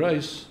may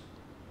grace,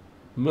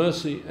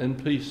 mercy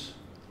and peace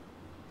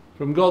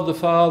from God the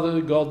Father,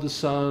 God the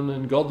Son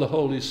and God the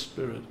Holy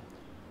Spirit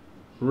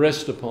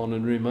rest upon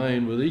and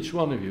remain with each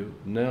one of you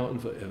now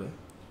and forever.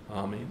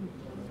 Amen.